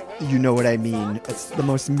 you know what I mean. It's the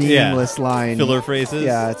most meaningless line. Filler phrases.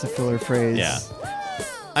 Yeah, it's a filler phrase. Yeah.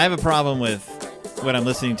 I have a problem with when I'm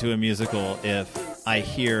listening to a musical if I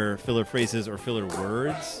hear filler phrases or filler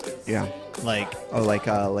words. Yeah. Like, Oh, like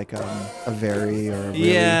a very or a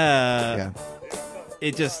really. yeah, Yeah.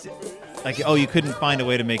 it just like, oh, you couldn't find a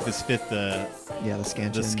way to make this fit the Yeah, the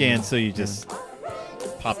scansion. scan, so you just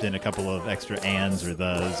popped in a couple of extra ands or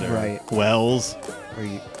thes or Right. wells. Or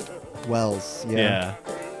you, Wells. Yeah. Yeah.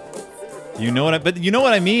 You know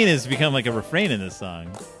what I mean is become like a refrain in this song.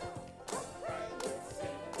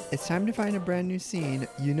 It's time to find a brand new scene.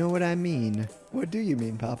 You know what I mean. What do you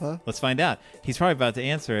mean, Papa? Let's find out. He's probably about to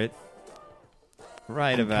answer it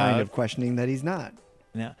right I'm about kind of questioning that he's not.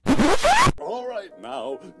 now. All right,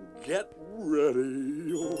 now, get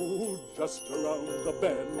ready. Oh, just around the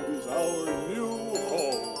bend is our new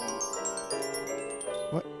home.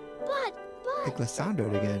 What? But, Like Glissando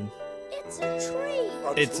again. it's a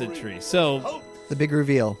tree. It's a tree. So Halt, The big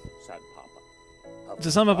reveal. said Papa.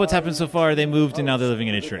 to sum up what's happened so far, they moved and now they're living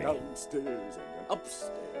in a tree. Downstairs and an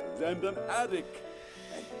upstairs and an attic.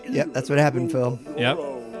 and Yep, that's what happened, Phil. Yep.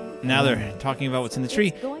 room. Now they're talking about what's in the tree.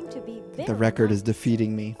 It's going to be The very record is nice.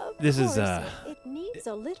 defeating me. Of This is, course, it needs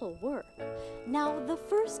a little work. Now the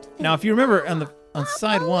first thing Now, if you remember on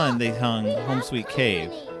side one, they hung "Home Sweet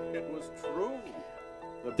Cave." It was true.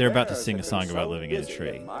 The They're about to bears sing a had been song about so living in a busy tree.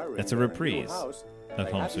 admiring That's a their new reprise house, of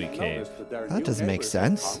they Home hadn't Sweet Cave. noticed their That new doesn't make neighbors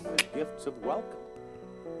had sense. come with gifts of welcome.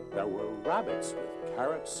 There were rabbits with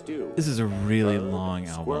carrot stew. This is a really bird long and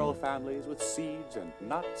Squirrel album. families with seeds and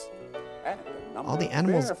nuts. And a number All the of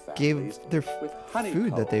animals bear gave families their with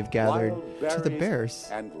food that they've honeycomb, gathered wild to the berries, bears.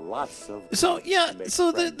 And lots of So yeah, to make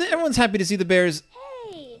so friends. everyone's happy to see the bears.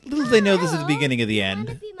 Hey. Little they know this is the Hello. beginning of the Wanna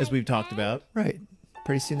end, be as my we've talked pet? about. Right.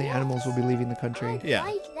 Pretty soon the animals will be leaving the country. Yeah.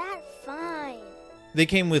 Like that fine. They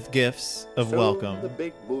came with gifts of Soon welcome, the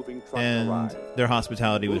big moving truck and arrived. their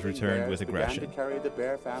hospitality was Moving returned bears with began aggression. to carry the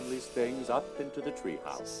bear family's things up into the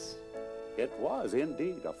treehouse. It was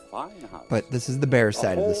indeed a fine house. But this is the bear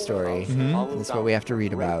side of the whole story. house Mhm. hollowed That's what out we have to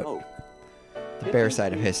read great about. oak. The bear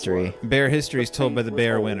side of history. Bear history is told by the paint was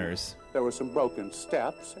bear old. winners. There were some broken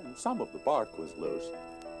steps, and some of the bark was loose.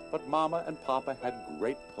 But Mama and Papa had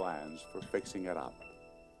great plans for fixing it up.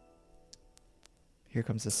 Here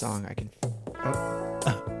comes the song. I can.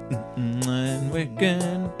 And we're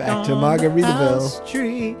going Back to Margaritaville. house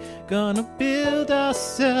tree, gonna build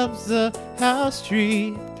ourselves a house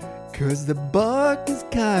tree. Cause the bark is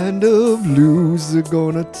kind of loose. We're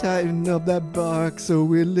gonna tighten up that bark so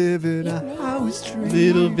we live in a house tree.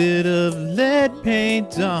 Little bit of lead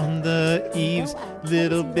paint on the eaves,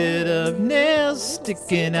 little bit of nails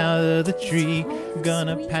sticking out of the tree.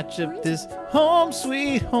 Gonna patch up this home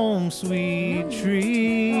sweet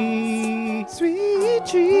tree. Sweet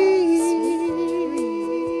tree.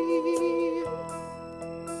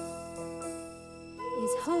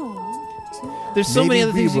 is home to There's so many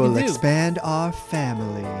other things we you will can do. expand our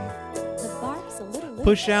family. the bark's a little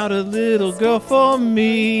Push out a little girl for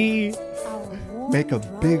me. our warm, Make a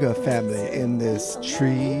dry bigger place. family in this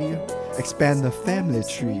tree. Expand the family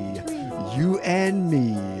tree. You and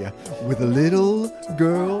me. With a little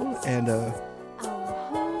girl and Our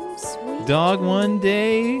home sweet Dog one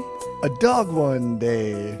day a dog one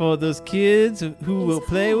day. for those kids who will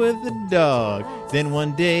play with the dog. Then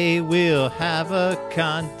one day we'll have a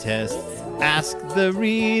contest. Ask the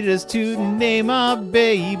readers to name our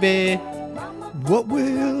baby. What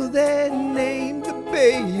will they name the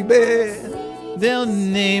baby? They'll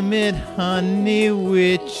name it Honey,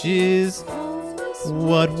 which is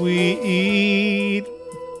what we eat.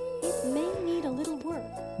 It may need a little work.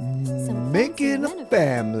 Some Making a fancy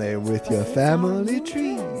family with your family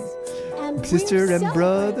tree. and Sister we're and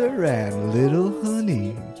brother and little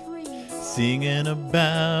honey. celebrating trees. Singing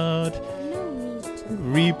about No need to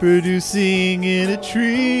reproducing in a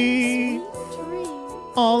tree. Tree.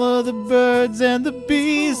 All of the birds and the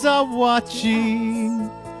bees are watching.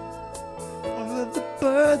 All of the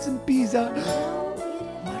birds and bees are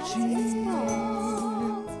Watching.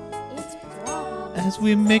 It's problems. As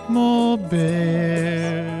we make more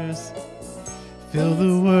bears, fill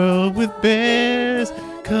the world with bears,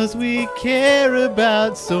 'cause we care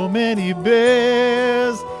about so many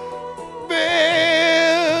bears.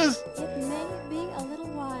 Bears! It may be a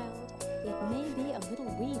little wild, it may be a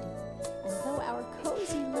little weedy, and though our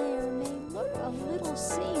cozy lair may look a little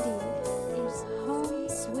seedy, is home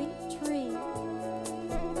sweet tree.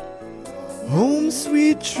 home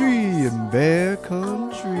sweet tree in bear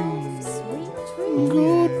country. Sweet tree.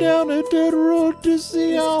 Go down a dirt road to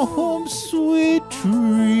see our home sweet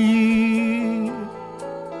tree.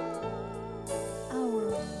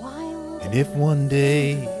 Our wild. And if one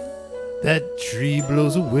day that tree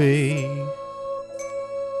blows away,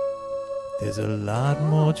 there's a lot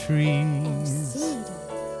more trees Seedy.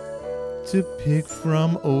 to pick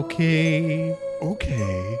from, okay?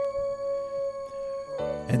 Okay.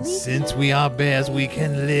 And since we are bears, we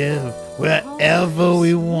can live wherever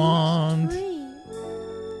we want. Tree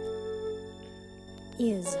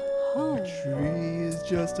is home. Tree is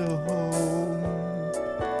just a home.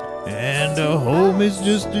 And a home is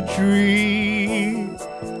just a tree.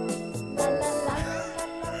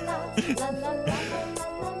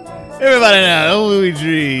 Everybody now, home sweet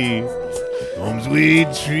tree. Home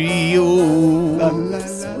sweet tree, La, oh. la,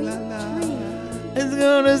 la, la, la. It's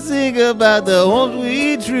gonna sing about the home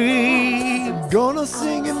sweet tree. Gonna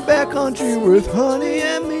sing in bear country with honey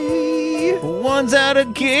and me. Once out a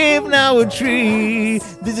cave, now a tree.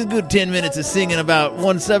 This is a good 10 minutes of singing about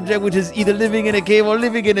one subject, which is either living in a cave or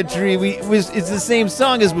living in a tree. It's the same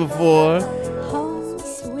song as before. Home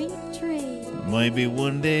sweet tree. Maybe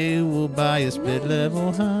one day we'll buy a split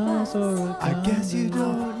level house or a I guess you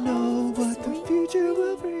don't know what the future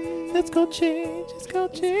will bring. It's called change. It's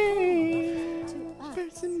called change.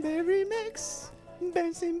 Berry mix.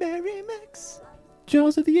 Berry mix.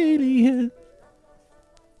 Jaws of the alien.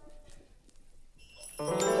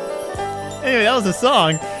 Anyway, that was a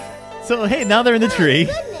song. So hey, now they're in the tree.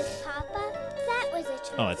 Goodness, Papa, that was a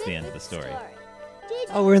terrific Oh, it's the end of the story. Did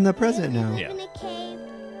Oh, we're in the present now. Yeah. in a cave?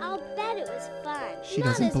 I'll bet it was fun. She Not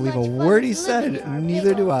doesn't as believe a much fun word he as living said, in our neither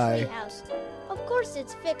big do old I. treehouse. Of course,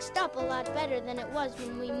 it's fixed up a lot better than it was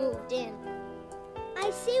when we moved in. I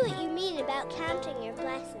see what you mean about counting your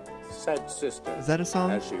blessings. Said sister. Is that a song?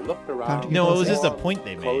 As she looked around. Counting No, your it was just a warm, point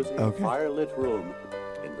they made. Cozy, Okay. firelit room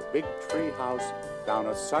in the big tree house down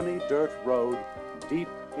a sunny dirt road deep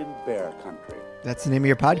in bear country. That's the name of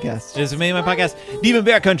your podcast. Just made my podcast, Deep in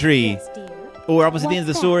Bear Country. Yes, dear. Oh, we're almost at the end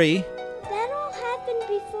of the What's story. That all happened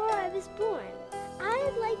before I was born.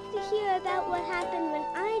 I'd like to hear about what happened when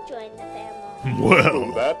I joined the family.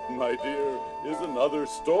 Well, that, my dear, is another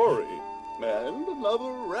story and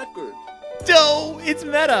another record. No, it's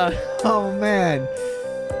meta. Oh, man.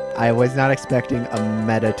 I was not expecting a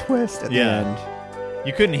meta twist at Yeah. the end.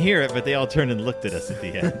 You couldn't hear it, but they all turned and looked at us at the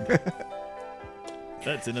end.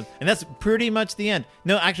 That's enough. And that's pretty much the end.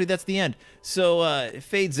 No, actually, that's the end. So it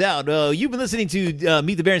fades out. You've been listening to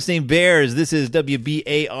Meet the Berenstain Bears. This is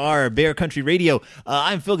WBAR, Bear Country Radio.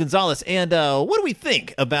 I'm Phil Gonzalez. And what do we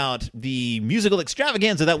think about the musical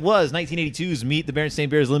extravaganza that was 1982's Meet the Berenstain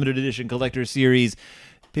Bears Limited Edition Collector Series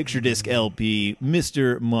Picture Disc LP?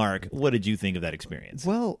 Mr. Mark, what did you think of that experience?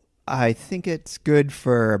 Well, I think it's good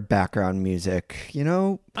for background music. You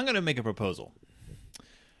know, I'm going to make a proposal.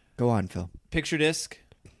 go on, Phil. Picture disc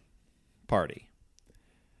party.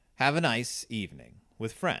 Have a nice evening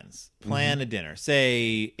with friends. Plan a dinner.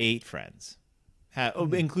 Say 8 friends,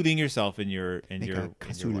 including yourself and your Make your a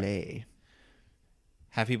and your wife. cassoulet.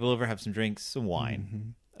 Have people over. Have some drinks, some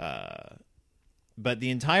wine. But the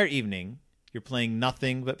entire evening, you're playing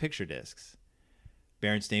nothing but picture discs.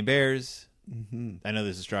 Berenstain Bears. I know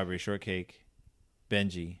there's a Strawberry Shortcake.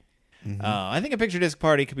 Benji. I think a picture disc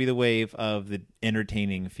party could be the wave of the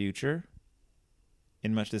entertaining future.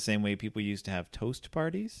 In much the same way people used to have toast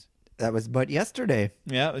parties. That was but yesterday.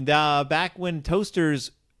 Yeah, and, back when toasters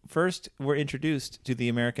first were introduced to the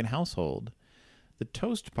American household, the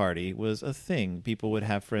toast party was a thing. People would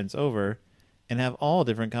have friends over and have all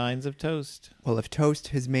different kinds of toast. Well, if toast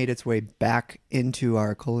has made its way back into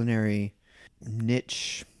our culinary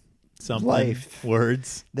niche Something. life,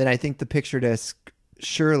 Words. then I think the picture disc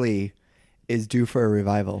surely is due for a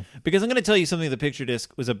revival. Because I'm going to tell you something the picture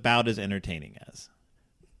disc was about as entertaining as.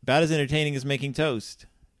 About as entertaining as making toast.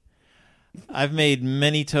 I've made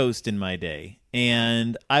many toast in my day,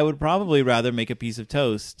 And I would probably rather make a piece of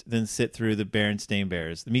toast than sit through the Berenstain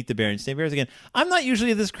Bears. Meet the Berenstain Bears again. I'm not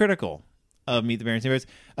usually this critical of Meet the Berenstain Bears,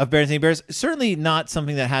 of Berenstain Bears. Certainly not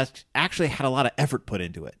something that has actually had a lot of effort put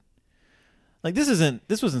into it. Like this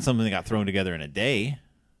wasn't something that got thrown together in a day.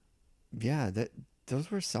 Yeah, those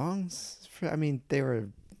were songs. They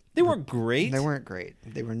weren't great. They weren't great.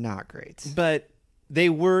 They were not great. But they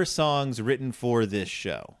were songs written for this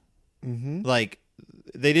show. Mm-hmm. Like,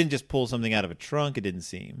 they didn't just pull something out of a trunk, it didn't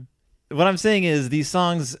seem. What I'm saying is these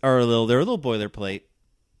songs are a little boilerplate.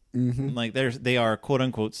 Mm-hmm. Like they are quote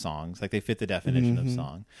unquote songs. Like they fit the definition of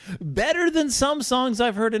song. Better than some songs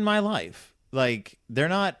I've heard in my life. Like they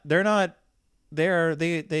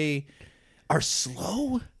are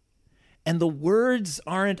slow and the words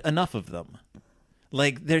aren't enough of them.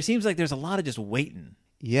 Like there seems like there's a lot of just waiting.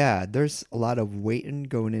 Yeah, there's a lot of waiting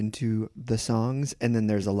going into the songs, and then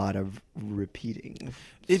there's a lot of repeating.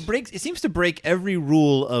 It seems to break every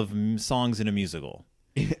rule of songs in a musical.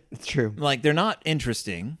 It's true. Like they're not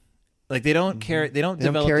interesting. Like they don't carry. They don't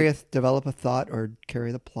develop a thought or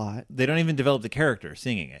carry the plot. They don't even develop the character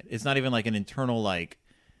singing it. It's not even like an internal like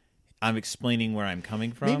I'm explaining where I'm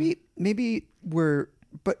coming from. Maybe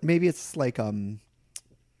it's like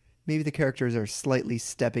maybe the characters are slightly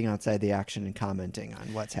stepping outside the action and commenting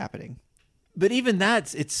on what's happening. But even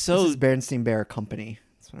it's so... This is Berenstain Bear Company.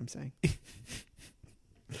 That's what I'm saying.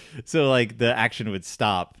 So, like, the action would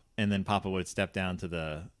stop, and then Papa would step down to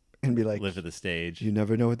the... And be like... lift of the stage. You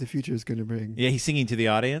never know what the future is going to bring. Yeah, he's singing to the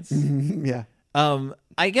audience? Yeah.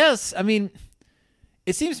 I guess,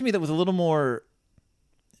 it seems to me that with a little more...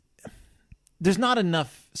 There's not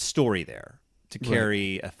enough story there to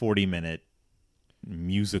carry a 40-minute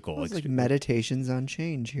musical. It's like meditations on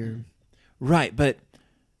change here. Right, but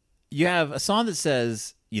you have a song that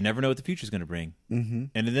says you never know what the future's going to bring. Mm-hmm.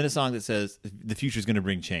 And then a song that says the future's going to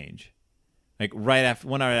bring change. Like right after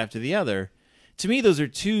one right after the other. To me those are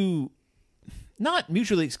two not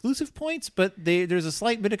mutually exclusive points, but there's a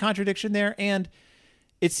slight bit of contradiction there, and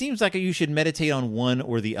it seems like you should meditate on one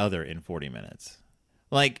or the other in 40 minutes.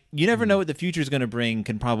 Like you never know what the future's going to bring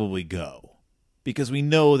can probably go. Because we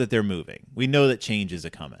know that they're moving. We know that change is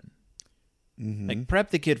a-coming. Mm-hmm. Like, prep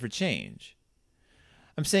the kid for change.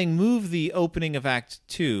 I'm saying move the opening of Act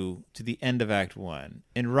 2 to the end of Act 1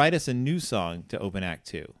 and write us a new song to open Act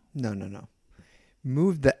 2. No.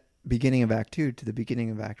 Move the beginning of Act 2 to the beginning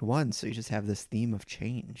of Act 1 so you just have this theme of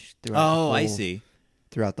change throughout I see.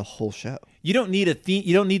 Throughout the whole show. You don't need a theme.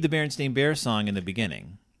 You don't need the Berenstain Bears song in the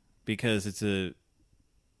beginning because it's a...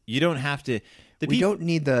 You don't have to... We don't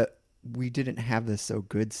need the... We didn't have this so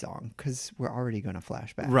good song because we're already going to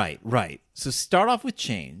flash back. Right. So start off with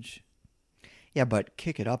change. Yeah, but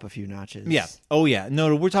kick it up a few notches. Yeah. Oh, yeah.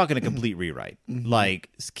 No, we're talking a complete rewrite. Mm-hmm. Like,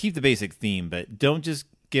 keep the basic theme, but don't just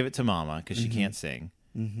give it to Mama because she can't sing.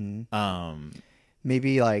 Mm-hmm.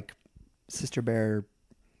 Maybe like Sister Bear,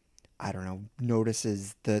 I don't know,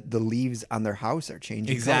 notices the leaves on their house are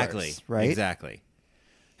changing colors, right? Exactly.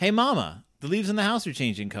 Hey, Mama, the leaves in the house are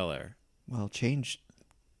changing color. Well, change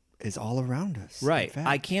is all around us. Right.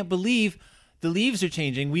 I can't believe the leaves are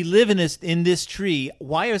changing. We live in this tree.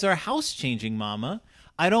 Why is our house changing, Mama?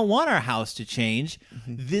 I don't want our house to change.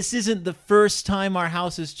 Mm-hmm. This isn't the first time our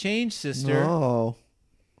house has changed, sister. Oh,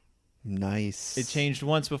 nice. It changed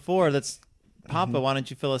once before. That's Papa. Why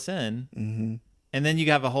don't you fill us in? Mm-hmm. And then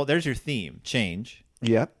you have there's your theme, change.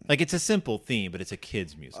 Yep. Like it's a simple theme, but it's a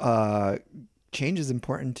kid's music. Change is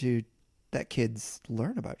important that kids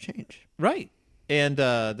learn about change. Right. And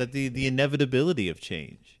that the inevitability of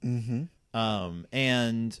change. Mm-hmm.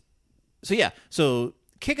 And so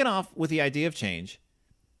kicking off with the idea of change,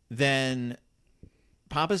 then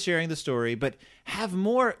Papa's sharing the story, but have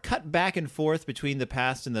more cut back and forth between the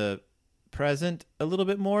past and the present a little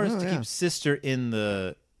bit more to keep Sister in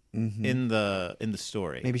the in the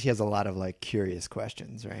story. Maybe she has a lot of like curious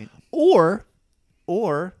questions, right? Or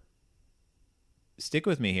stick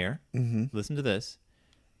with me here. Mm-hmm. Listen to this.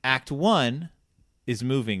 Act 1 is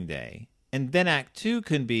moving day, and then Act 2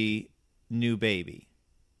 can be new baby.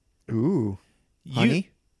 Ooh, honey?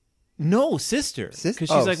 No, sister. Because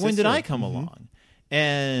she's like, when did I come Mm-hmm. along?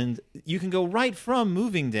 And you can go right from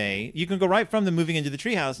moving day. You can go right from the moving into the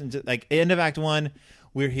treehouse into like end of Act 1.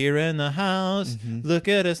 We're here in the house. Mm-hmm. Look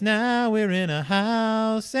at us now. We're in a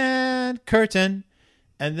house and curtain.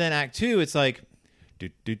 And then Act 2, it's like,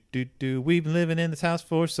 we've been living in this house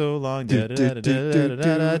for so long. And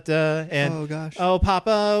oh gosh. Oh,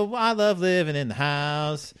 Papa, I love living in the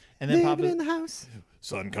house. And then living Papa in the house.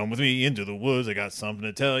 Son, come with me into the woods. I got something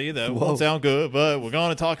to tell you that Whoa. won't sound good, but we're going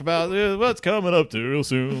to talk about what's coming up real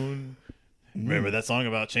soon. Remember that song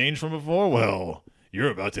about change from before? Well, you're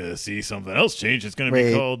about to see something else change. It's going to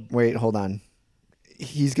be called. Wait, hold on.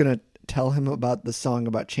 He's gonna tell him about the song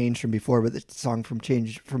about change from before, but the song from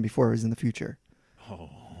change from before is in the future.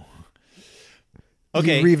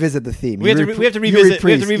 Okay, You revisit the theme. we have to revisit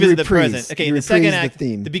the present. Okay, the second act,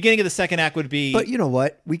 theme. the beginning of the second act would be. But you know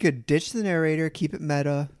what? We could ditch the narrator, keep it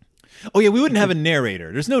meta. Oh yeah, we wouldn't have a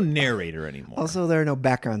narrator. There's no narrator anymore. Also, there are no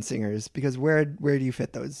background singers because where do you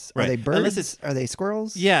fit those? Right. Are they birds? Unless Are they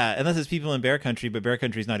squirrels? Yeah, unless it's people in Bear Country, but Bear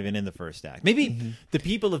Country's not even in the first act. Maybe the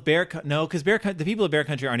people of Bear no, because the people of Bear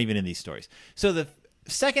Country aren't even in these stories. So the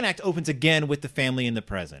second act opens again with the family in the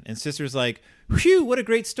present, and Sister's like, "Phew, what a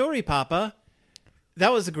great story, Papa.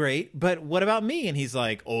 That was great, but what about me?" And he's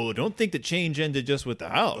like, "Oh, don't think the change ended just with the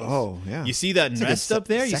house. Oh, yeah. You see that It's like a nest up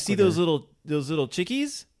there? You see those little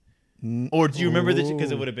chickies? Or do you remember because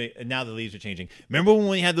it would have been now the leaves are changing. Remember when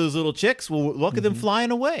we had those little chicks? Well, look at them flying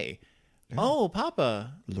away. Yeah. Oh,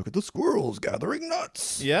 Papa, look at the squirrels gathering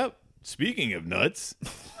nuts. Yep. Speaking of nuts."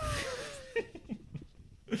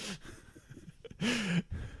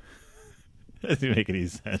 Doesn't make any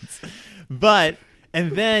sense. But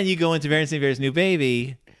and then you go into Berenstain Bear's New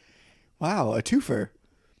Baby. Wow, a twofer.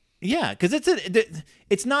 Yeah, because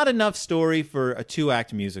it's not enough story for a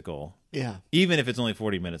 2-act musical. Yeah. Even if it's only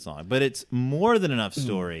 40 minutes long. But it's more than enough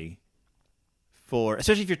story for,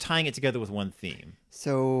 especially if you're tying it together with one theme.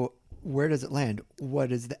 So where does it land?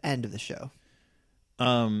 What is the end of the show?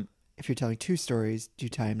 If you're telling 2 stories, do you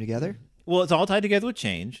tie them together? Well, it's all tied together with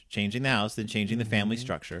changing the house, then changing the family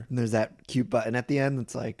structure. And there's that cute button at the end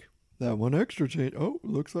that's like, that one extra change. Oh,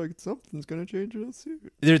 looks like something's going to change real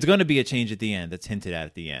soon. There's going to be a change at the end that's hinted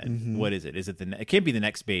at the end. What is it? Is it it can't be the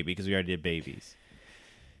next baby because we already did babies.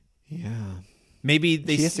 Yeah. Maybe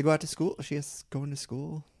she has to go out to school. She has to go into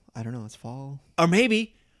school. I don't know. It's fall. Or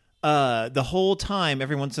maybe the whole time,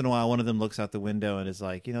 every once in a while, one of them looks out the window and is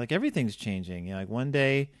like, like everything's changing. Like one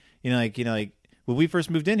day, like when we first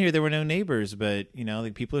moved in here, there were no neighbors, but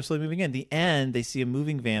like people are slowly moving in. The end, they see a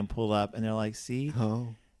moving van pull up and they're like, see,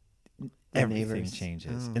 everything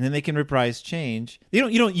changes, and then they can reprise change. You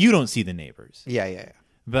don't see the neighbors. Yeah.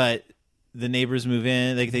 But the neighbors move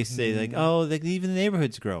in. Like they say, like, oh, like even the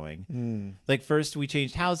neighborhood's growing. Like first we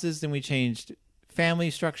changed houses, then we changed family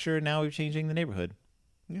structure. Now we're changing the neighborhood.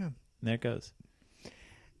 Yeah, and there it goes.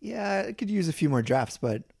 Yeah, it could use a few more drafts,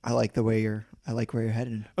 but I like where you're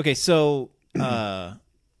headed. Okay, so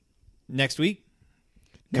next week,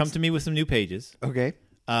 come to me with some new pages. Okay.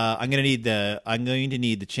 I'm going to need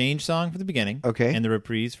the change song for the beginning. Okay. And the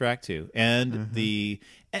reprise for Act 2. And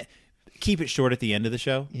keep it short at the end of the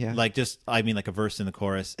show. Yeah. Like like a verse in the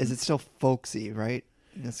chorus. Is it still folksy, right?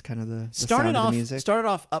 That's kind of the sound of the music. Started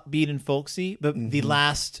off upbeat and folksy, but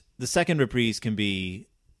the second reprise can be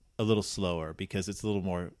a little slower because it's a little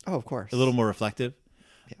more. Oh, of course. A little more reflective.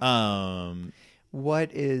 Yeah.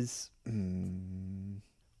 What is?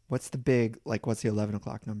 What's the big what's the 11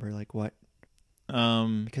 o'clock number? Like what?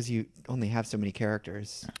 Because you only have so many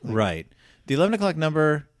characters. Right. The 11 o'clock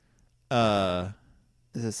number.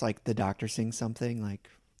 Is this like the doctor sings something like?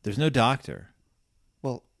 There's no doctor.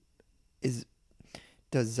 Well,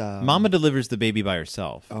 does Mama delivers the baby by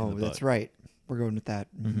herself? Oh, that's right. We're going with that.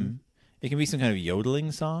 Mm-hmm. It can be some kind of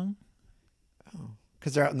yodeling song. Oh,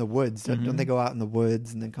 because they're out in the woods. Don't they go out in the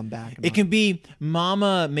woods and then come back? It can be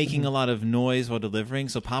Mama making a lot of noise while delivering,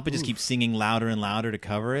 so Papa just keeps singing louder and louder to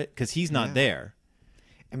cover it because he's not there.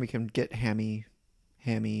 And we can get Hammy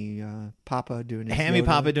Papa doing his Hammy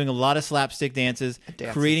Papa doing a lot of slapstick dances,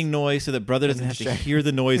 creating noise so that brother doesn't have to hear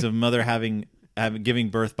the noise of mother giving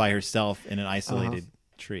birth by herself in an isolated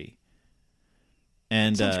tree.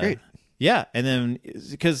 And sounds great. Yeah, and then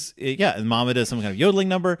and Mama does some kind of yodeling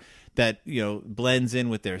number that blends in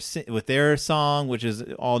with their song, which is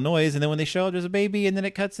all noise. And then when they show up, there's a baby, and then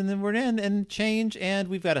it cuts, and then we're in and change, and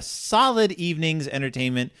we've got a solid evening's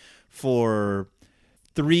entertainment for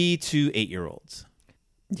 3 to 8-year-olds.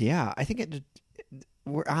 Yeah, I think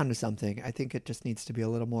we're on to something. I think it just needs to be a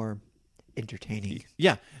little more entertaining.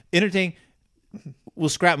 Yeah, entertaining. We'll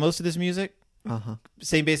scrap most of this music.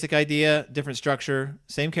 Same basic idea, different structure,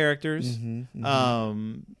 same characters.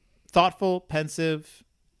 Thoughtful, pensive.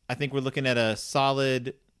 I think we're looking at a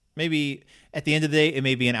solid, maybe at the end of the day, it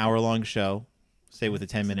may be an hour-long show, say with a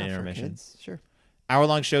 10-minute intermission. Sure.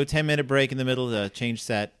 Hour-long show, 10-minute break in the middle to change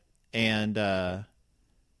set, and I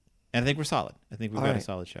think we're solid. I think we've got a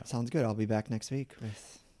solid show. Sounds good. I'll be back next week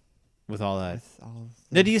with all that.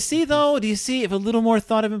 Now, do you see if a little more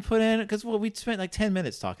thought had been put in? Because we spent like 10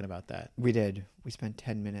 minutes talking about that. We did. We spent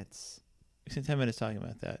 10 minutes. We spent 10 minutes talking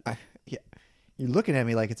about that. Yeah. You're looking at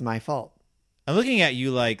me like it's my fault. I'm looking at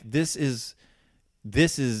you like this is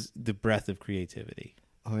the breath of creativity.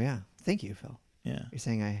 Oh yeah. Thank you, Phil. Yeah. You're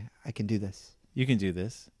saying I can do this. You can do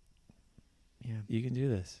this. Yeah. You can do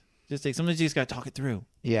this. Sometimes you just got to talk it through.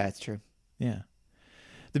 Yeah, it's true. Yeah.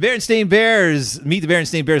 The Berenstain Bears, Meet the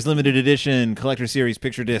Berenstain Bears Limited Edition Collector Series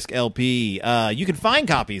Picture Disc LP. You can find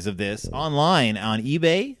copies of this online on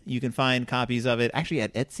eBay. You can find copies of it actually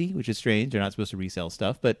at Etsy, which is strange. They're not supposed to resell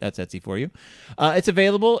stuff, but that's Etsy for you. It's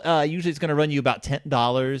available. Usually it's going to run you about $10, $5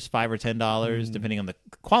 or $10, depending on the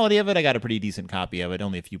quality of it. I got a pretty decent copy of it,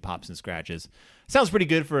 only a few pops and scratches. Sounds pretty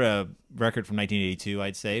good for a record from 1982,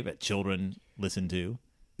 I'd say, but children listen to.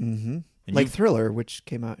 Mm-hmm. And Like Thriller, which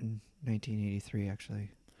came out in 1983,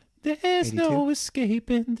 actually. There's 82? no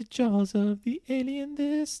escaping the jaws of the alien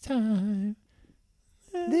this time.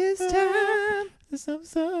 This time. There's some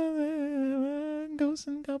ghosts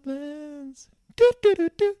and goblins. Do, do, do,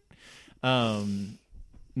 do.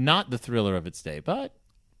 Not the Thriller of its day, but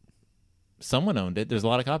someone owned it. There's a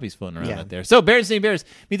lot of copies floating around out there. So, Berenstain Bears,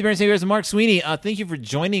 Meet the Berenstain Bears, and Mark Sweeney. Thank you for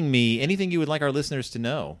joining me. Anything you would like our listeners to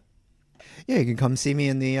know? Yeah, you can come see me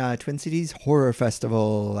in the Twin Cities Horror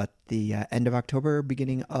Festival at the end of October,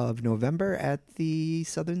 beginning of November at the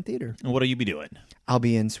Southern Theater. And what will you be doing? I'll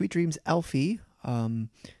be in Sweet Dreams Alfie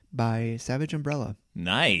by Savage Umbrella.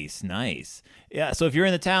 Nice. Yeah, so if you're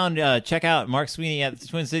in the town, check out Mark Sweeney at the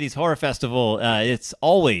Twin Cities Horror Festival. It's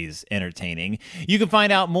always entertaining. You can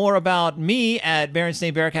find out more about me at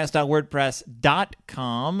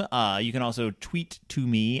BerenstainBearcast.wordpress.com. You can also tweet to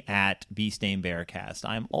me at BStainBearcast.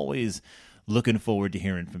 I'm always looking forward to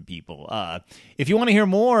hearing from people. If you want to hear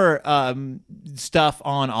more stuff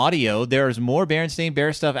on audio, there's more Berenstain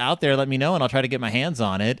Bear stuff out there. Let me know, and I'll try to get my hands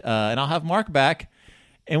on it. And I'll have Mark back,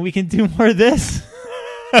 and we can do more of this.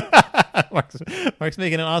 Mark's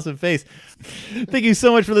making an awesome face. Thank you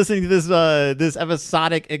so much for listening to this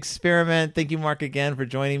episodic experiment. Thank you, Mark, again for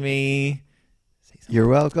joining me. You're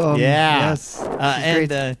welcome. Yeah. Yes.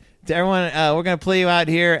 And to everyone, we're going to play you out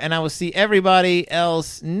here, and I will see everybody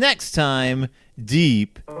else next time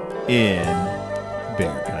deep in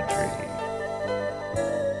Bear Country.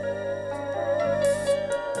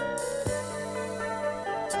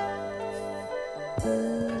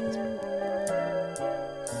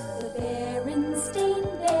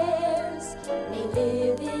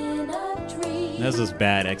 This is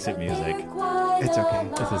bad exit music. It's okay.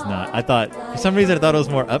 This is not. For some reason, I thought it was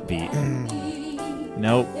more upbeat.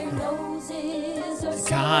 Nope.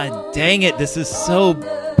 God dang it. This is so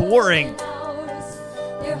boring. I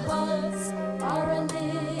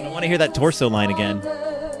don't want to hear that torso line again.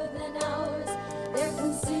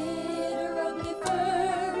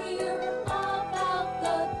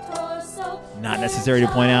 Not necessary to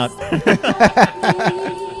point out.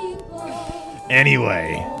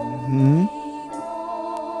 Anyway.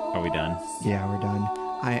 Are we done? Yeah, we're done.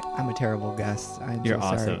 I'm a terrible guest. You're so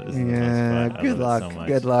awesome. sorry. This is the most Yeah, fun. I good love it luck. so much.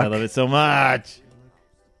 Good luck. I love it so much.